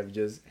Oscar way of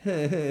just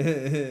does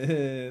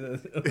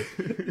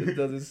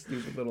his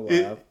stupid little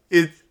laugh.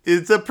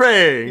 It's a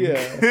prank.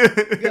 Yeah,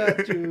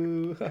 got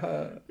you.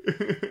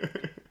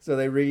 So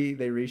they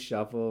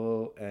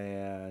reshuffle,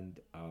 and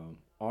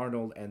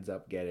Arnold ends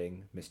up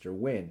getting Mr.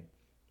 Wynn,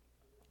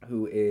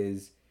 who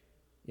is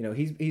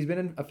he's been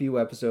in a few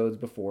episodes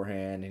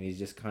beforehand, and he's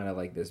just kind of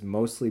like this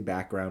mostly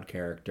background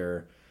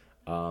character.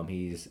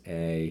 He's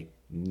a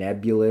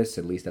nebulous,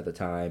 at least at the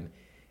time,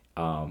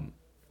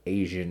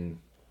 Asian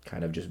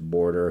kind of just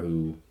border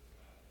who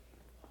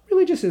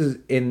really just is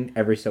in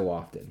every so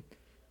often.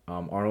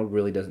 Arnold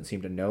really doesn't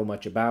seem to know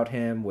much about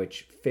him,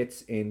 which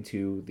fits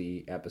into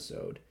the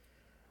episode.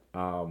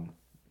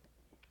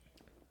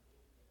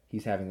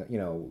 He's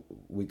having,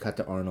 we cut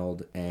to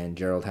Arnold and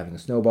Gerald having a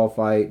snowball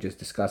fight, just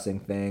discussing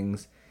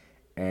things.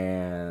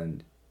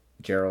 And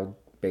Gerald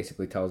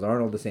basically tells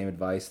Arnold the same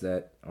advice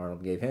that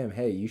Arnold gave him.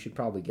 Hey, you should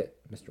probably get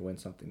Mr. Wynn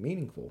something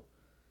meaningful.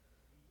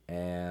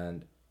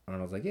 And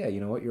Arnold's like, yeah,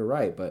 you know what, you're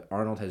right. But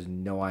Arnold has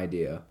no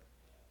idea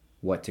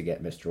what to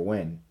get Mr.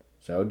 Wynn.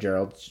 So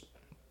Gerald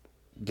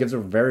gives a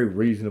very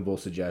reasonable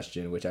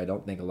suggestion, which I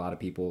don't think a lot of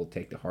people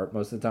take to heart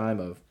most of the time,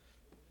 of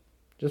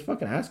just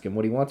fucking ask him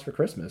what he wants for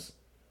Christmas.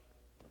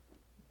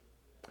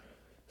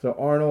 So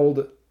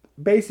Arnold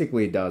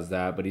basically does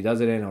that, but he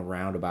does it in a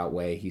roundabout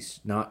way. He's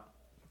not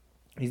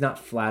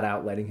flat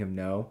out letting him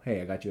know,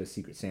 hey, I got you a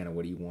Secret Santa,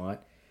 what do you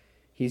want?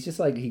 He's just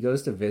like, he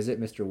goes to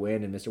visit Mr.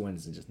 Wynn, and Mr.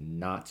 Wynn's just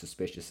not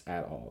suspicious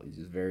at all. He's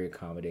just very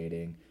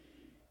accommodating.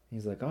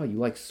 He's like, oh, you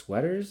like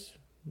sweaters?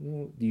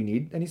 Do you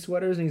need any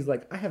sweaters? And he's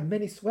like, I have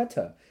many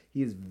sweater.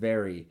 He is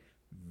very,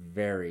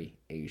 very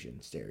Asian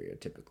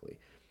stereotypically.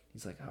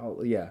 He's like,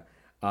 oh, yeah.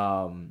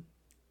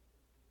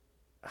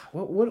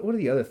 What are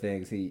the other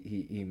things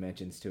he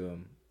mentions to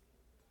him?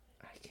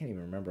 I can't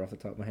even remember off the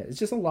top of my head. It's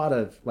just a lot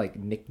of like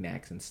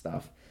knickknacks and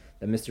stuff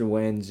that Mr.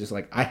 Wynn's just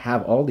like, I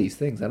have all these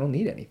things. I don't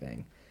need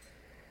anything.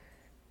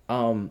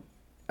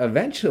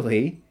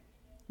 Eventually,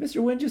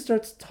 Mr. Wynn just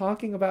starts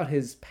talking about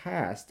his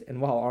past,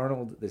 and while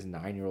Arnold, this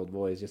 9-year-old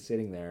boy, is just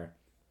sitting there,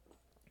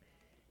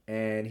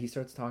 and he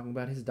starts talking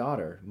about his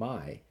daughter,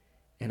 Mai.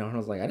 And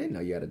Arnold's like, I didn't know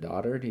you had a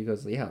daughter. And he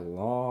goes, yeah, a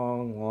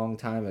long, long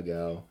time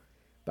ago,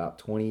 about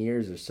 20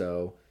 years or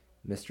so,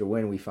 Mr.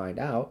 Wynn, we find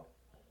out,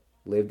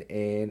 lived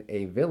in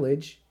a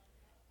village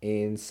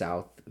in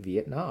South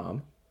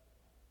Vietnam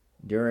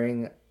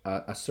during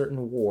a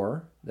certain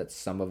war that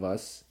some of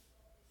us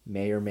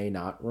may or may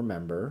not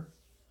remember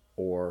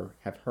or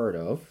have heard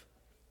of,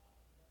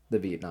 the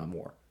Vietnam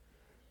War.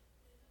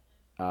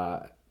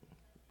 I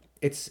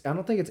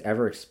don't think it's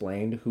ever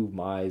explained who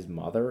Mai's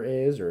mother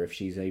is or if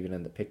she's even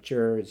in the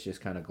picture. It's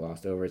just kind of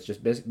glossed over. It's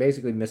just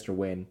basically Mr.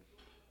 Wynn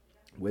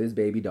with his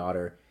baby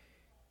daughter,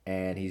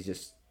 and he's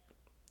just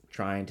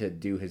trying to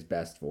do his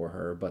best for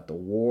her. But the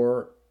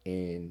war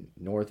in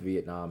North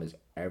Vietnam is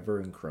ever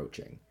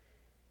encroaching.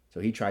 So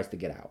he tries to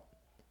get out.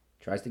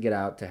 Tries to get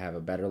out to have a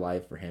better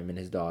life for him and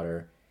his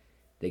daughter.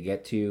 They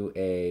get to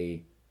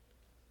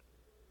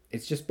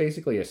it's just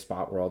basically a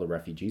spot where all the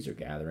refugees are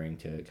gathering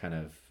to kind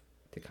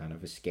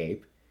of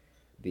escape.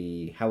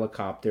 The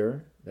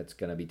helicopter that's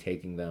going to be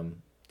taking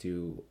them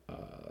to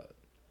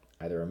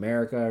either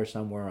America or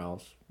somewhere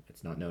else,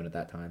 it's not known at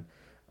that time,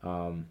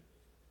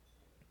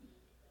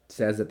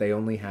 says that they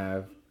only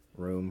have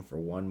room for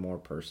one more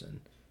person.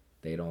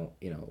 They don't,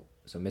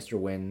 so Mr.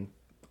 Wynn,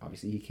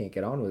 obviously he can't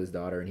get on with his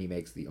daughter, and he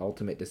makes the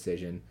ultimate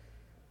decision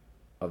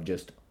of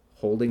just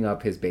holding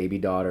up his baby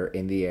daughter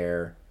in the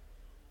air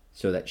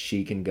so that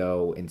she can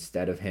go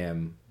instead of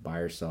him by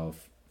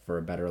herself for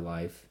a better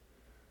life.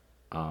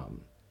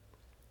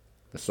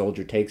 The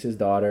soldier takes his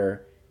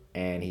daughter,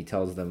 and he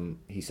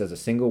says a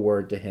single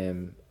word to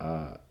him,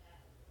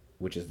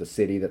 which is the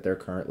city that they're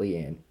currently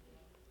in.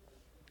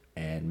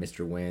 And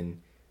Mr.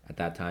 Wynn at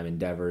that time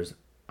endeavors,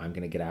 I'm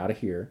going to get out of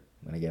here.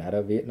 I'm going to get out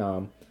of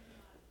Vietnam.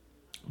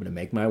 I'm going to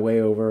make my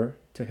way over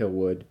to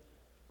Hillwood,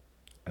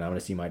 and I'm going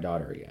to see my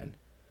daughter again.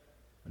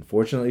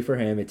 Unfortunately for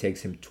him, it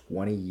takes him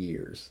 20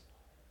 years.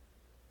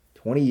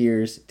 20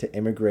 years to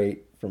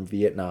immigrate from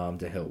Vietnam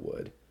to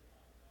Hillwood.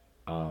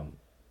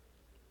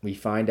 We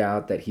find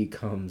out that he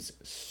comes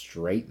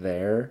straight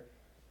there,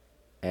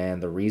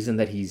 and the reason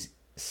that he's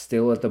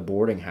still at the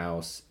boarding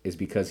house is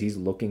because he's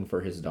looking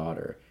for his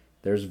daughter.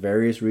 There's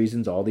various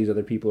reasons all these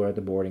other people are at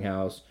the boarding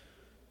house.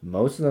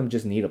 Most of them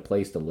just need a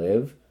place to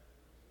live,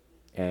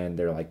 and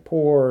they're like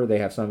poor. They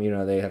have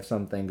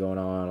something going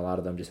on. A lot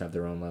of them just have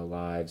their own little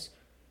lives.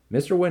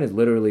 Mr. Wynn is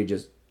literally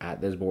just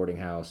at this boarding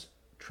house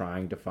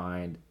trying to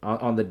find,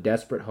 on the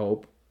desperate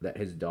hope that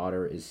his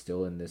daughter is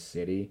still in this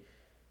city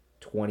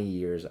 20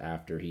 years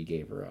after he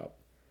gave her up.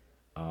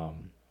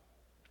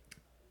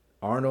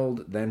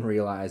 Arnold then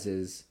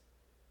realizes,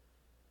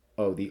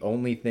 oh, the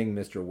only thing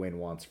Mr. Wynn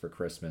wants for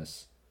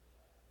Christmas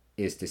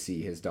is to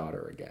see his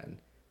daughter again.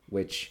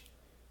 Which,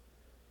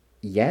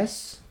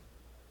 yes,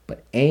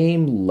 but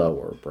aim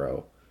lower,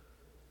 bro.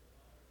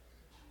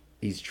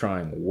 He's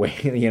trying way,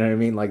 you know what I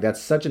mean? Like,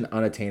 that's such an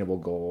unattainable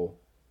goal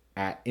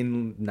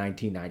in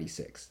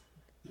 1996.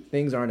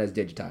 Things aren't as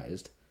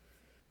digitized.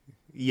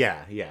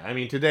 Yeah. I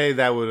mean, today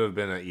that would have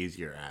been an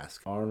easier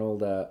ask.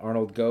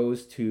 Arnold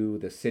goes to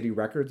the city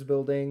records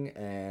building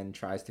and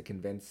tries to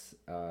convince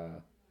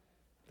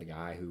the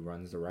guy who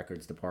runs the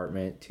records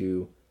department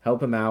to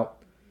help him out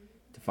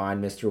to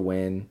find Mr.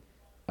 Wynn,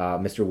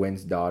 Mr.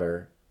 Wynn's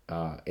daughter.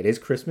 It is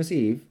Christmas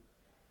Eve,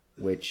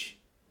 which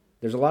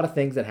There's a lot of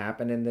things that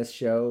happen in this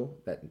show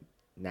that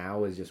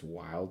now is just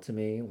wild to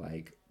me,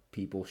 like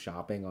people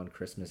shopping on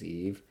Christmas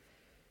Eve.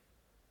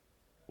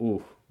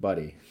 Ooh,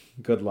 buddy,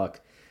 good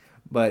luck.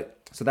 But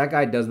so that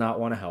guy does not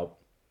want to help.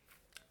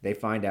 They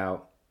find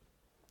out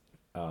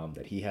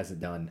that he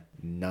hasn't done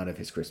none of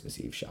his Christmas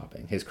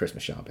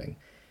shopping.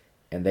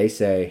 And they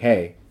say,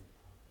 hey,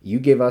 you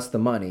give us the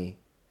money,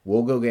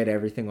 we'll go get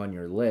everything on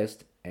your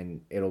list,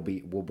 and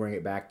we'll bring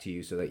it back to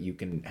you so that you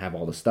can have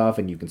all the stuff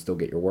and you can still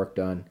get your work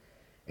done.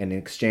 And in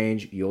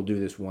exchange, you'll do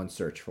this one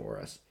search for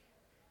us.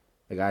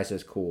 The guy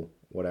says, cool,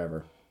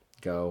 whatever.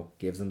 Go,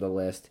 gives them the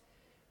list.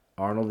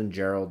 Arnold and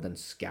Gerald then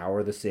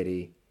scour the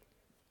city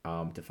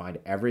to find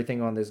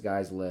everything on this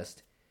guy's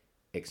list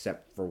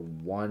except for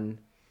one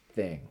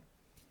thing.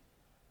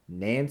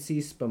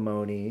 Nancy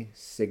Spumoni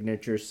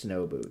signature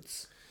snow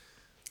boots.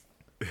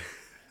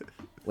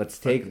 Let's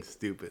take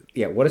stupid.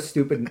 Yeah, what a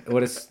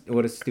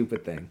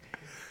stupid thing.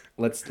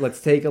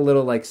 Let's take a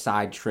little like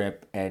side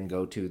trip and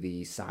go to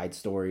the side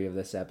story of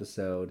this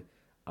episode.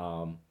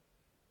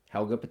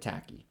 Helga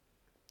Pataki.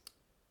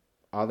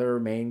 Other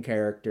main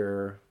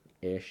character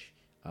ish.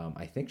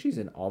 I think she's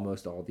in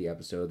almost all the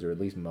episodes, or at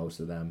least most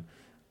of them,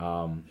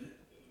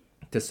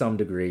 to some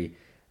degree.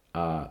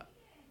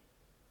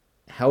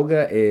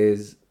 Helga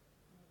is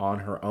on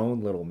her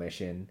own little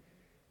mission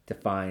to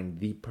find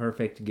the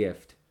perfect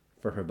gift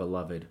for her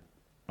beloved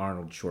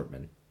Arnold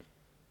Shortman.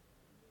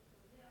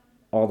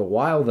 All the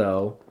while,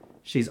 though,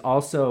 she's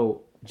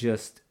also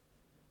just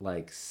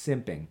like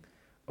simping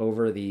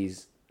over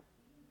these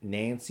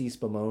Nancy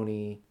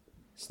Spumoni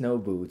snow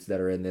boots that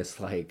are in this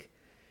like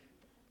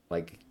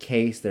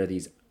case. They're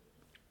these,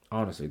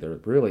 honestly, they're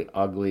really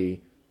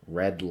ugly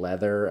red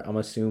leather, I'm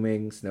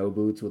assuming, snow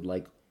boots with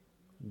like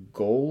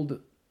gold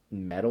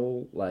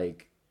metal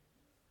like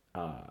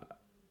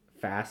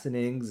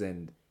fastenings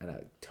and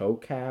a toe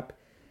cap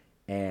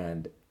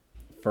and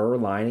fur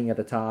lining at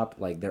the top.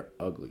 Like, they're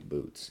ugly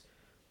boots.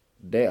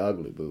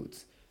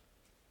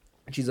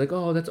 And she's like,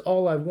 oh, that's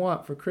all I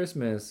want for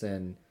Christmas.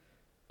 And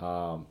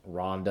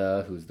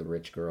Rhonda, who's the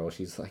rich girl,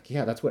 she's like,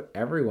 yeah, that's what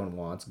everyone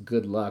wants.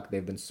 Good luck.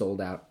 They've been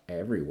sold out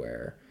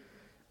everywhere.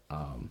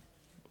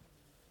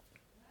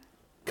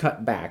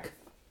 Cut back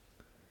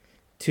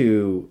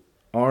to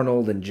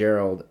Arnold and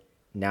Gerald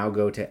now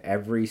go to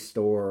every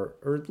store,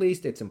 or at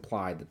least it's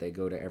implied that they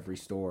go to every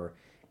store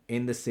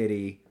in the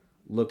city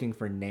looking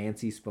for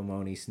Nancy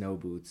Spumoni snow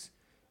boots,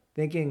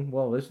 thinking,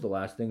 well, this is the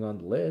last thing on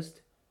the list.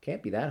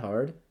 Can't be that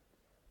hard.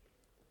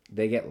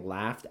 They get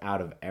laughed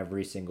out of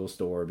every single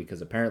store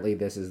because apparently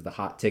this is the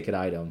hot ticket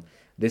item.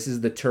 This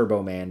is the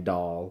Turbo Man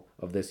doll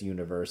of this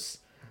universe.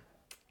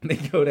 They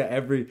go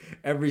to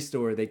every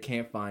store. They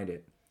can't find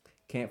it.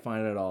 Can't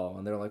find it at all.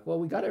 And they're like, well,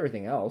 we got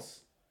everything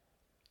else.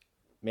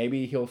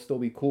 Maybe he'll still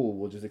be cool.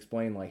 We'll just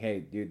explain like,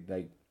 hey, dude,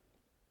 like,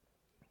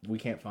 we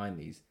can't find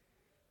these.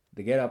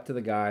 They get up to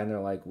the guy and they're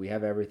like, we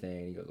have everything.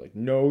 And he goes like,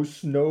 no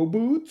snow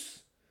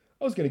boots?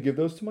 I was going to give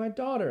those to my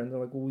daughter. And they're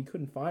like, well, we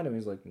couldn't find them.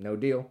 He's like, no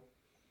deal.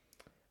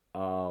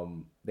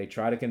 They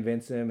try to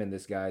convince him, and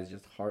this guy's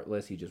just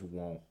heartless. He just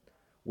won't.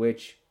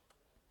 Which,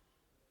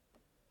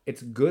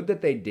 it's good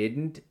that they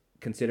didn't,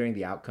 considering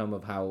the outcome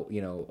of how,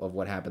 of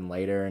what happened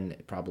later, and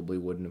it probably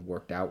wouldn't have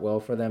worked out well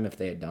for them if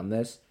they had done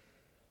this.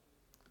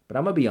 But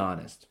I'm going to be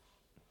honest.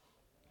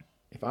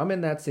 If I'm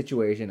in that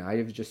situation, I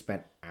have just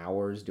spent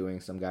hours doing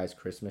some guy's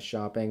Christmas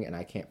shopping, and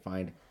I can't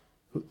find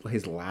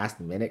his last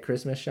minute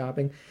Christmas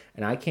shopping,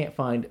 and I can't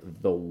find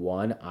the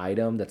one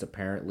item that's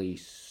apparently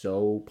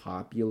so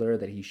popular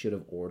that he should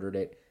have ordered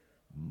it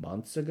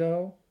months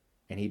ago,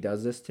 and he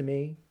does this to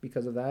me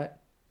because of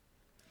that.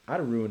 I'd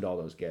have ruined all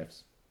those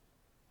gifts.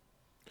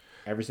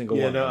 Every single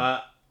one.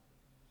 I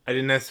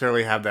didn't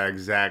necessarily have that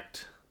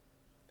exact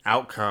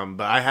outcome,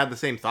 but I had the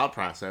same thought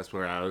process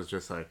where I was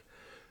just like,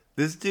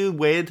 this dude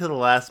waited to the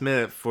last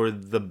minute for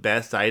the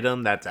best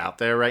item that's out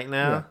there right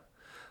now.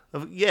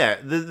 Yeah,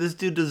 this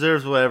dude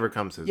deserves whatever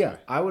comes his way. Yeah,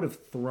 I would have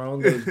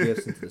thrown those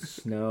gifts into the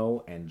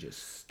snow and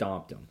just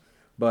stomped them.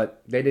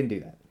 But they didn't do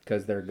that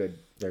because they're good.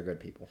 They're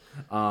good people.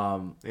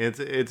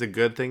 It's a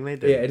good thing they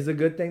did. Yeah, it is a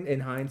good thing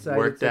in hindsight.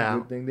 Worked it's a out.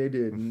 good thing they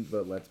didn't.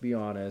 But let's be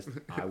honest,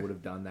 I would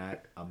have done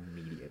that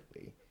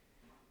immediately.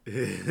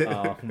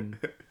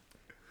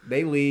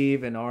 They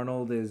leave, and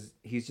Arnold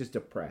he's just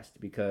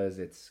depressed because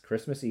it's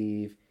Christmas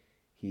Eve.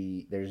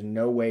 There's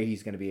no way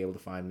he's going to be able to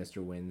find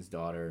Mr. Wynn's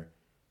daughter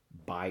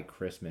by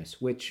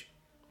Christmas, which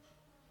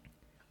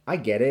I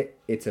get it.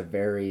 It's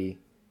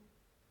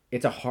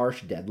a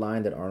harsh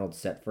deadline that Arnold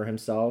set for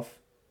himself.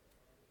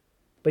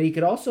 But he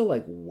could also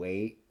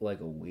wait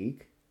a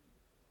week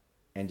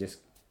and just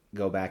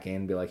go back in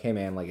and be like, hey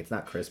man, it's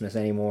not Christmas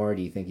anymore.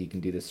 Do you think you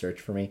can do this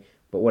search for me?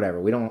 But whatever.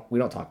 We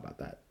don't talk about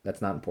that.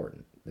 That's not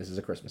important. This is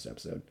a Christmas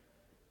episode.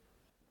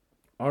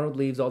 Arnold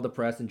leaves all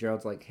depressed, and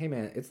Gerald's like, hey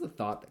man, it's the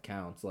thought that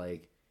counts.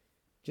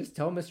 Just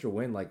tell Mr.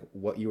 Wynn,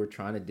 what you were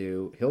trying to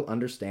do. He'll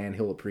understand.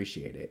 He'll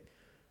appreciate it.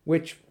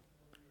 Which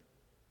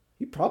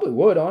he probably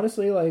would,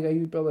 honestly.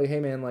 He'd probably,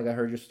 hey, man, I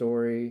heard your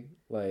story.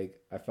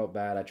 I felt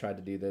bad. I tried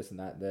to do this and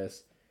that,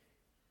 this.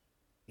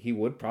 he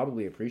would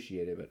probably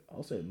appreciate it, but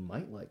also it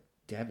might like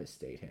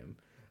devastate him.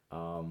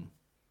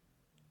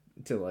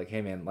 To like,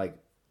 hey man, like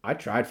I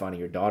tried finding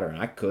your daughter and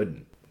I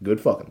couldn't.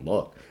 Good fucking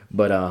luck.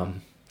 But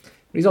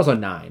he's also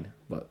 9,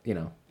 but you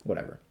know,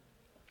 whatever.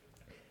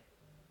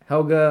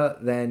 Helga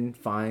then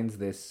finds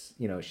this,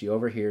 you know, she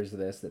overhears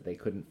this, that they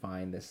couldn't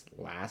find this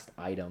last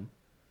item.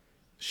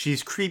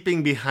 She's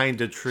creeping behind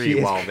a tree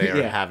while they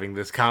are having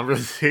this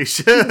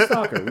conversation. She's a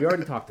stalker. We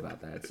already talked about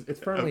that. It's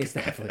firmly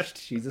established.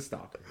 She's a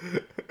stalker.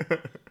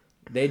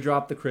 They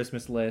drop the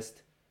Christmas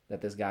list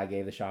that this guy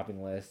gave, the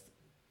shopping list,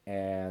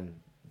 and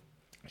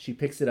she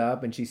picks it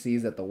up and she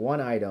sees that the one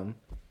item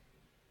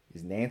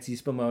is Nancy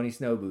Spumoni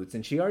snow boots,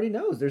 and she already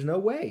knows there's no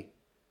way.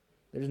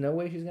 There's no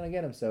way she's going to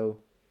get them, so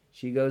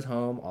she goes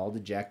home all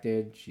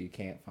dejected. She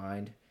can't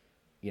find,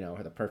 you know,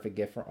 the perfect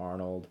gift for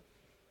Arnold.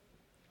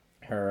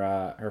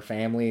 Her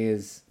family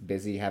is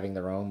busy having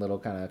their own little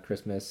kind of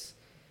Christmas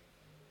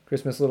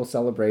little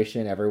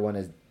celebration. Everyone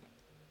is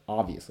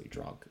obviously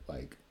drunk.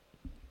 Like,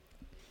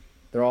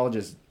 they're all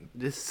just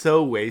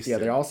so wasted. Yeah,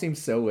 they all seem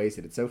so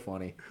wasted. It's so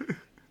funny.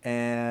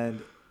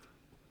 And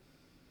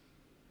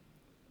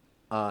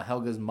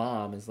Helga's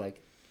mom is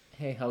like,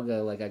 hey,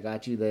 Helga, like, I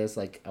got you this.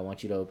 Like, I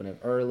want you to open it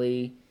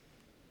early.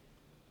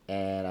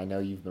 And I know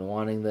you've been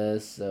wanting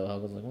this. So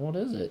Helga's like, what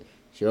is it?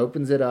 She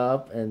opens it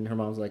up, and her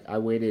mom's like, I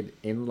waited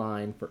in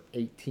line for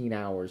 18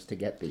 hours to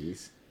get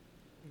these.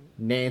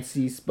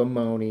 Nancy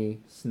Spumoni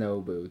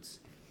snow boots.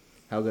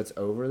 Helga's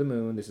over the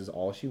moon. This is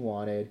all she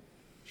wanted.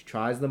 She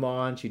tries them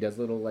on. She does a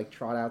little, like,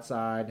 trot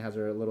outside, has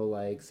her little,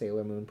 like,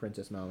 Sailor Moon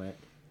princess moment,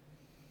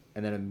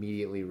 and then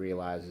immediately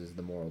realizes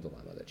the moral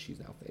dilemma that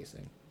she's now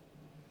facing.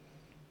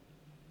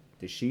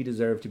 Does she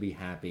deserve to be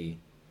happy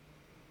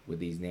with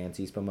these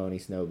Nancy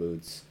Spumoni snow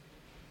boots?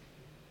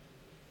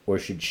 Or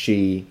should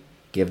she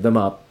give them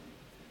up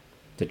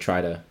to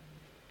try to,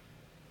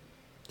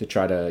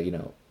 you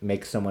know,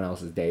 make someone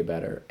else's day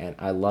better? And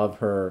I love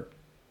her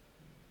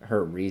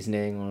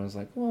reasoning when I was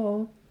like,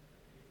 well,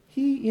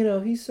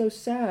 he's so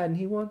sad and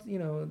he wants, you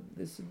know,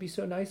 this would be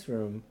so nice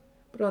for him.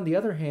 But on the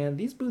other hand,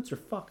 these boots are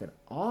fucking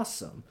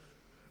awesome.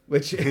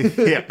 Which,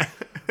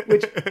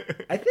 which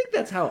I think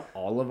that's how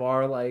all of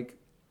our, like,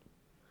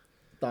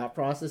 thought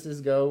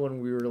processes go when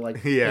we were,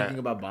 like, thinking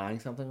about buying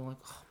something. I'm like,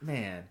 oh,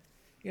 man,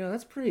 you know,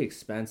 that's pretty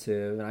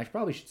expensive and I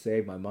probably should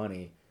save my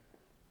money.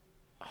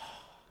 Oh,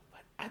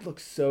 but I'd look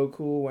so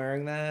cool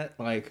wearing that.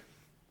 Like,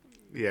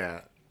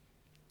 yeah.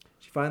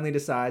 She finally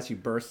decides, she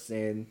bursts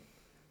in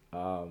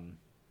to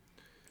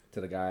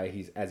the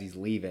guy as he's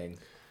leaving.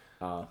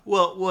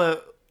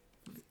 Well,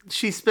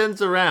 she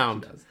spins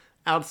around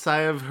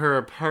outside of her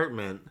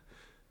apartment,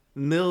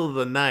 middle of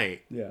the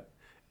night. Yeah.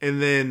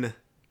 And then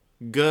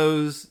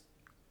goes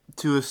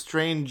to a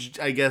strange,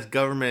 I guess,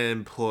 government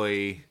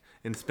employee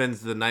and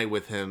spends the night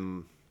with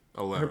him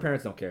alone. Her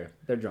parents don't care.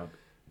 They're drunk.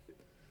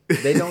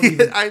 They don't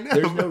even... I know.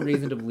 There's no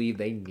reason to believe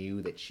they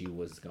knew that she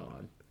was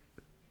gone.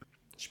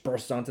 She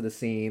bursts onto the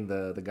scene.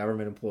 The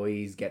government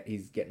employees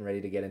he's getting ready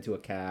to get into a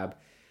cab.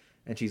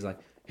 And she's like,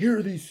 here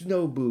are these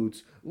snow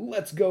boots.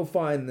 Let's go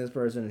find this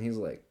person. And he's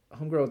like,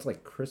 homegirl, it's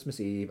like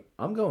Christmas Eve.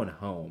 I'm going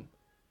home.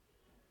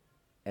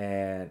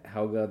 And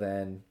Helga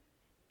then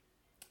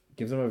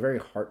gives him a very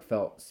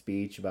heartfelt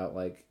speech about,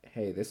 like,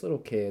 hey, this little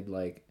kid,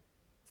 like,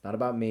 it's not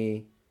about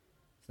me.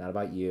 It's not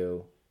about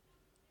you.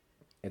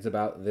 It's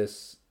about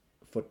this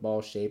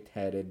football-shaped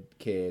headed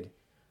kid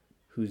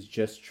who's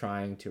just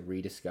trying to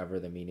rediscover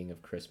the meaning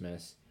of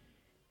Christmas.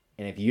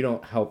 And if you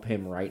don't help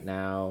him right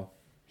now,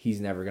 he's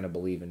never going to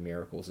believe in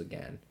miracles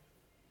again.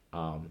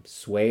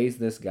 Sways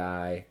this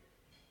guy,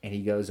 and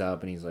he goes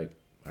up and he's like,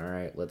 all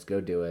right, let's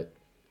go do it.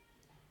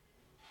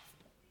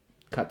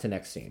 Cut to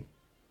next scene.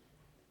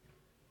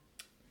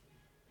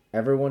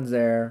 Everyone's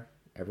there.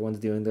 Everyone's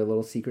doing their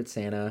little Secret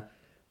Santa.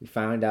 We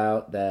found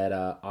out that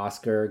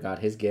Oscar got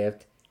his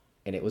gift,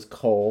 and it was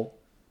coal,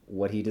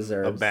 what he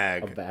deserves. A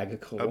bag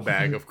of coal. A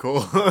bag of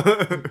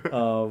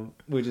coal.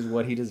 Which is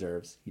what he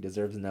deserves. He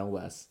deserves no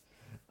less.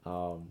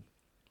 And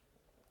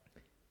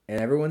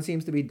everyone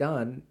seems to be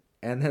done,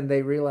 and then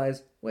they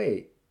realize,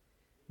 wait,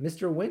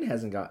 Mr. Wynn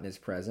hasn't gotten his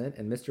present,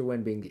 and Mr.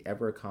 Wynn, being the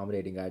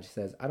ever-accommodating guy, just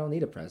says, I don't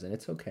need a present.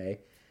 It's okay.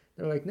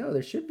 They're like, no,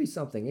 there should be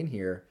something in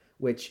here,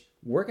 which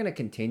we're going to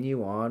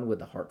continue on with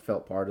the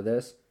heartfelt part of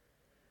this.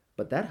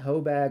 But that hoe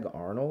bag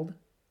Arnold,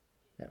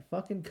 that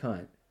fucking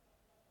cunt,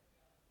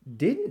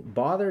 didn't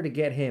bother to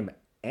get him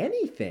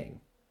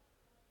anything.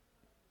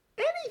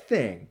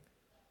 Anything.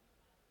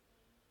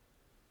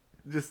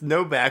 Just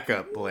no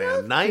backup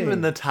plan. Not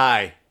even the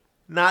tie.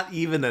 Not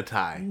even a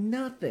tie.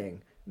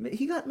 Nothing.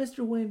 He got Mr.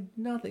 Wynn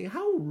nothing.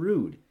 How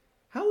rude.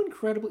 How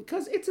incredible.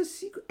 Because it's a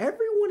secret.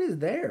 Everyone is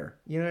there.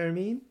 You know what I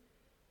mean?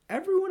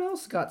 Everyone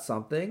else got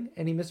something,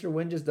 and Mr.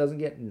 Wynn just doesn't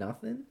get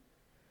nothing.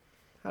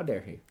 How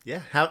dare he?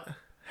 Yeah.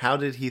 How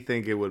did he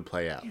think it would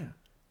play out? Yeah.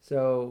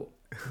 So,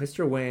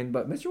 Mr. Wynn,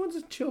 but Mr. Wynn's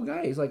a chill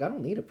guy. He's like, I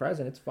don't need a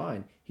present. It's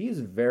fine. He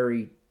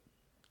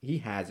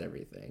has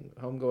everything.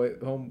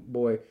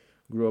 Homeboy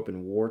grew up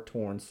in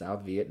war-torn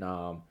South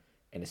Vietnam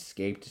and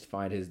escaped to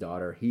find his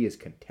daughter. He is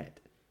content.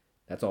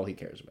 That's all he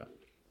cares about.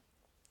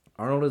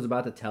 Arnold is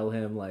about to tell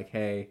him, like,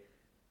 hey,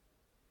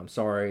 I'm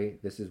sorry,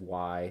 this is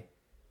why.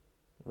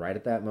 Right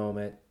at that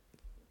moment,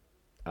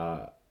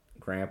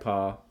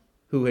 Grandpa,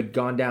 who had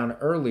gone down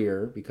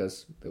earlier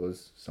because there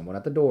was someone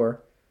at the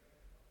door,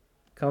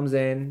 comes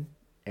in,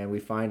 and we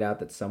find out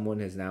that someone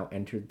has now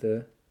entered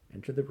the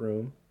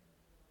room.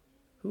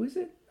 Who is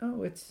it?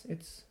 Oh,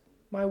 it's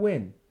my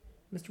Wynn,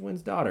 Mr.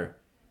 Wynn's daughter.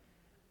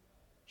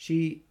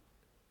 She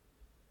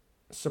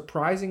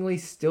surprisingly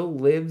still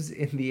lives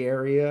in the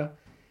area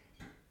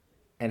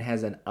and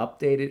has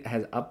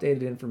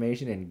updated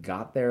information and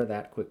got there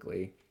that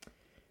quickly.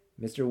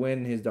 Mr. Wynn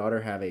and his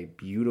daughter have a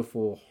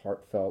beautiful,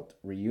 heartfelt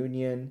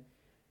reunion.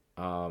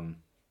 Arnold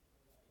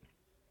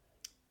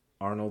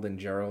and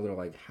Gerald are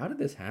like, how did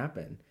this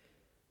happen?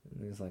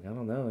 And he's like, I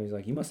don't know. He's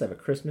like, you must have a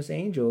Christmas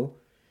angel.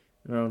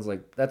 And Arnold's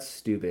like, that's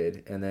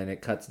stupid. And then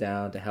it cuts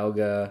down to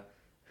Helga,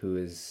 who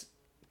is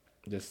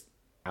just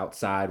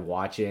outside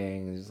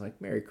watching. And he's like,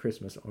 Merry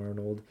Christmas,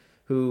 Arnold.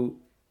 Who,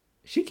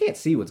 she can't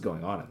see what's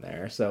going on in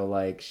there. So,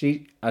 like,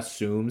 she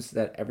assumes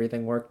that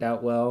everything worked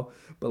out well.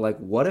 But, like,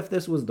 what if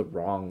this was the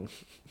wrong...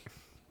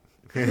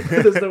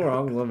 this is the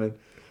wrong woman?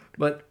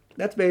 But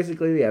that's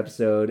basically the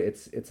episode.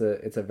 It's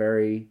a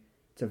very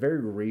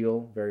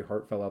real, very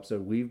heartfelt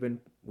episode. We've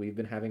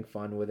been having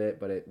fun with it,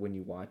 but when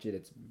you watch it,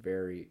 it's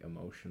very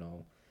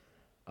emotional.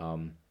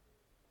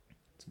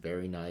 It's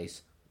very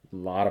nice. A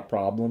lot of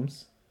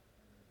problems.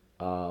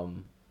 A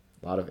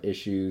lot of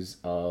issues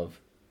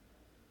of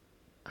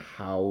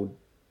how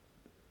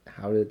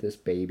did this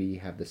baby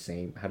have the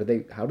same? How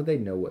did they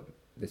know what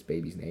this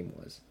baby's name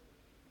was?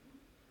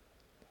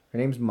 Her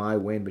name's Mai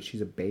Win, but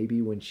she's a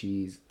baby when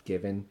she's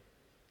given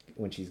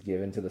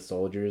to the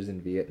soldiers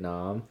in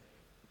Vietnam.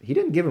 He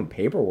didn't give him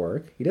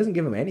paperwork. He doesn't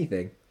give him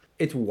anything.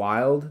 It's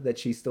wild that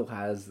she still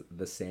has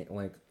the same,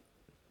 like,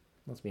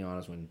 let's be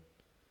honest, when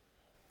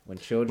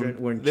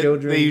children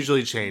they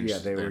usually change. Yeah,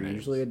 they were names.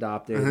 Usually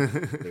adopted.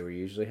 They were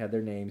usually had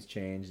their names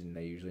changed, and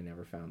they usually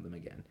never found them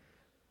again.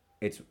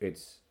 It's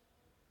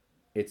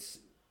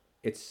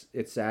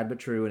sad but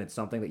true, and it's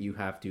something that you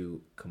have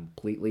to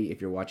completely, if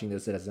you're watching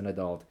this as an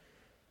adult,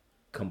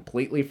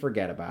 completely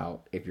forget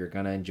about if you're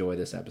gonna enjoy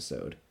this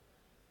episode.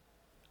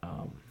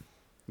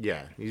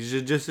 Yeah, you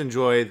should just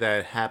enjoy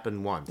that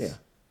happened once. Yeah.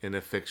 In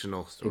a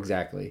fictional story.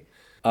 Exactly.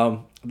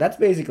 That's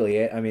basically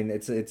it. I mean,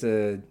 it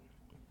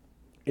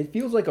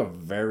feels like a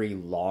very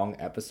long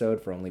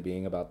episode for only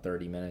being about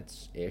 30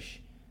 minutes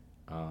ish.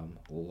 A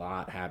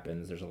lot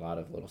happens. There's a lot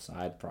of little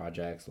side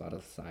projects, a lot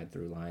of side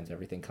through lines.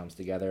 Everything comes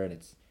together, and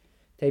it's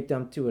taped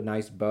up to a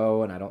nice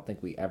bow. And I don't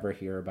think we ever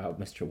hear about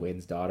Mr.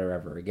 Wynn's daughter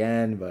ever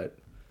again. But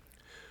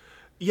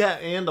yeah,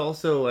 and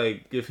also,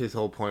 like, if his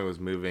whole point was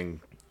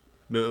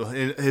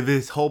if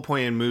his whole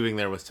point in moving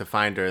there was to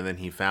find her, and then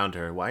he found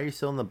her, why are you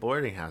still in the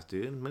boarding house,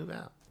 dude? Move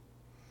out.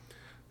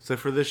 So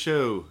for the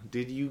show,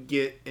 did you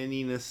get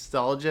any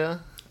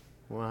nostalgia?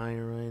 Why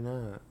or why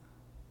not?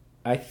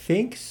 I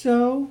think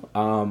so.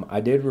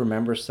 I did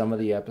remember some of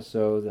the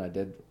episodes, and I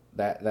did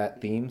that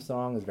theme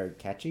song is very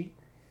catchy,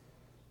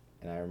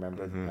 and I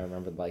remember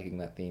liking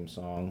that theme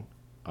song.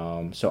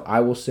 So I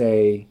will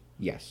say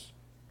yes.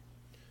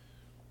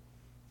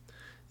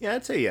 Yeah,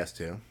 I'd say yes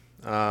too.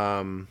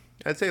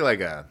 I'd say like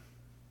a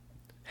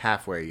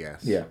halfway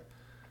yes. Yeah.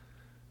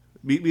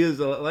 Because,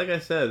 like I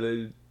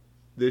said,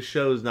 this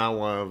show is not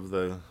one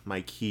of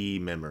my key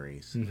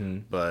memories. Mm-hmm.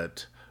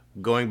 But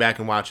going back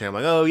and watching, I'm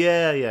like, oh,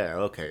 yeah,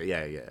 okay,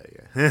 yeah.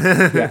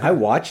 Yeah, I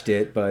watched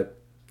it,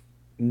 but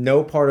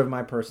no part of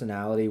my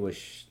personality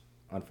was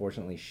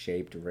unfortunately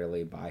shaped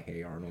really by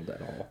Hey Arnold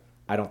at all.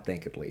 I don't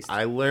think, at least.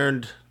 I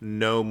learned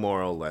no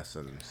moral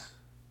lessons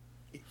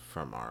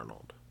from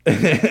Arnold.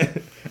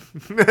 I'm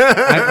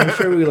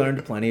sure we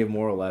learned plenty of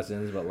moral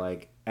lessons, but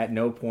like at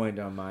no point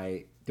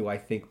do I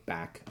think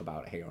back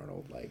about Hey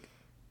Arnold, like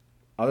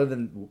other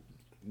than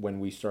when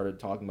we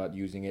started talking about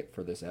using it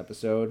for this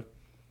episode.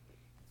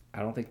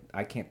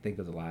 I can't think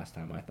of the last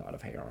time I thought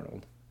of Hey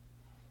Arnold.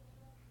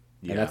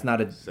 Yeah, and that's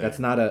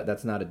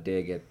not a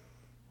dig at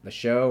the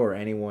show or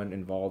anyone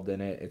involved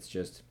in it. It's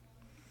just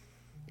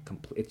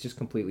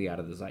completely out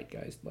of the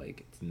zeitgeist.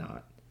 Like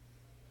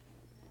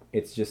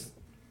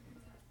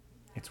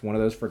it's one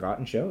of those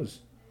forgotten shows.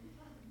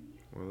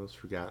 One of those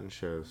forgotten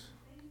shows.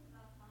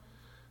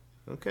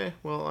 Okay,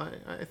 well,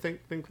 I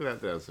think that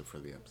does it for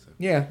the episode.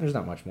 Yeah, there's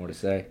not much more to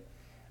say.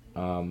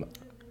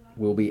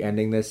 We'll be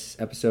ending this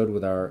episode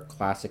with our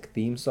classic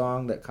theme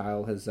song that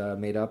Kyle has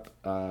made up.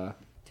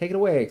 Take it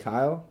away,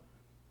 Kyle.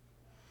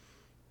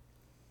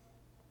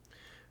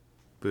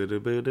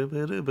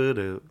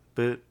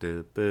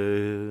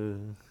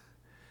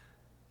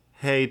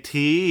 Hey,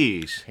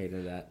 Tish.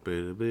 Hated that.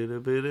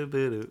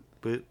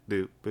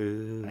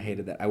 I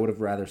hated that. I would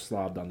have rather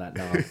slobbed on that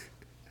knob.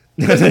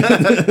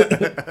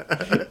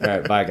 All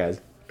right, bye, guys.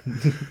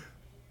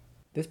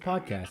 This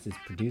podcast is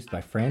produced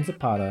by Fran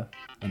Zapata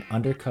and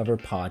Undercover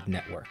Pod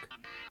Network.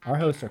 Our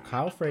hosts are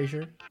Kyle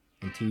Frazier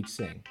and Tej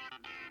Singh.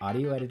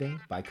 Audio editing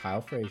by Kyle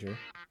Frazier.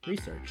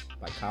 Research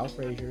by Kyle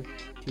Frazier,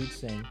 Tej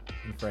Singh,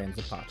 and Fran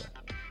Zapata.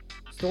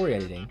 Story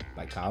editing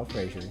by Kyle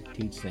Frazier,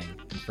 Teach Singh,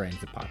 and Fran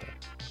Zapata.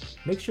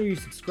 Make sure you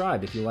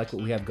subscribe if you like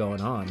what we have going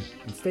on,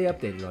 and stay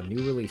updated on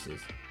new releases.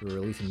 We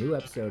release a new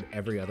episode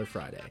every other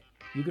Friday.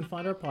 You can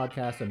find our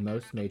podcast on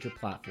most major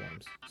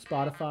platforms: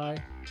 Spotify,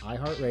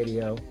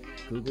 iHeartRadio,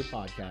 Google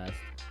Podcast,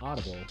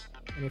 Audible,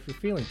 and if you're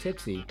feeling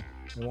tipsy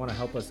and want to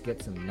help us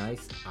get some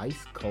nice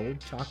ice-cold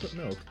chocolate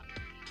milk,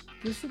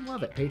 give some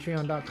love at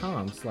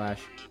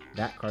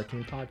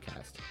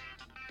patreon.com/thatcartoonpodcast.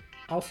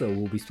 Also,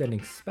 we'll be sending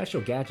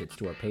special gadgets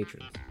to our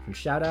patrons, from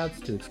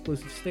shoutouts to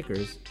exclusive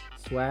stickers,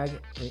 swag,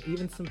 and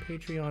even some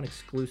Patreon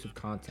exclusive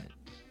content.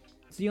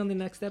 See you on the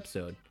next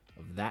episode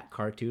of That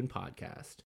Cartoon Podcast.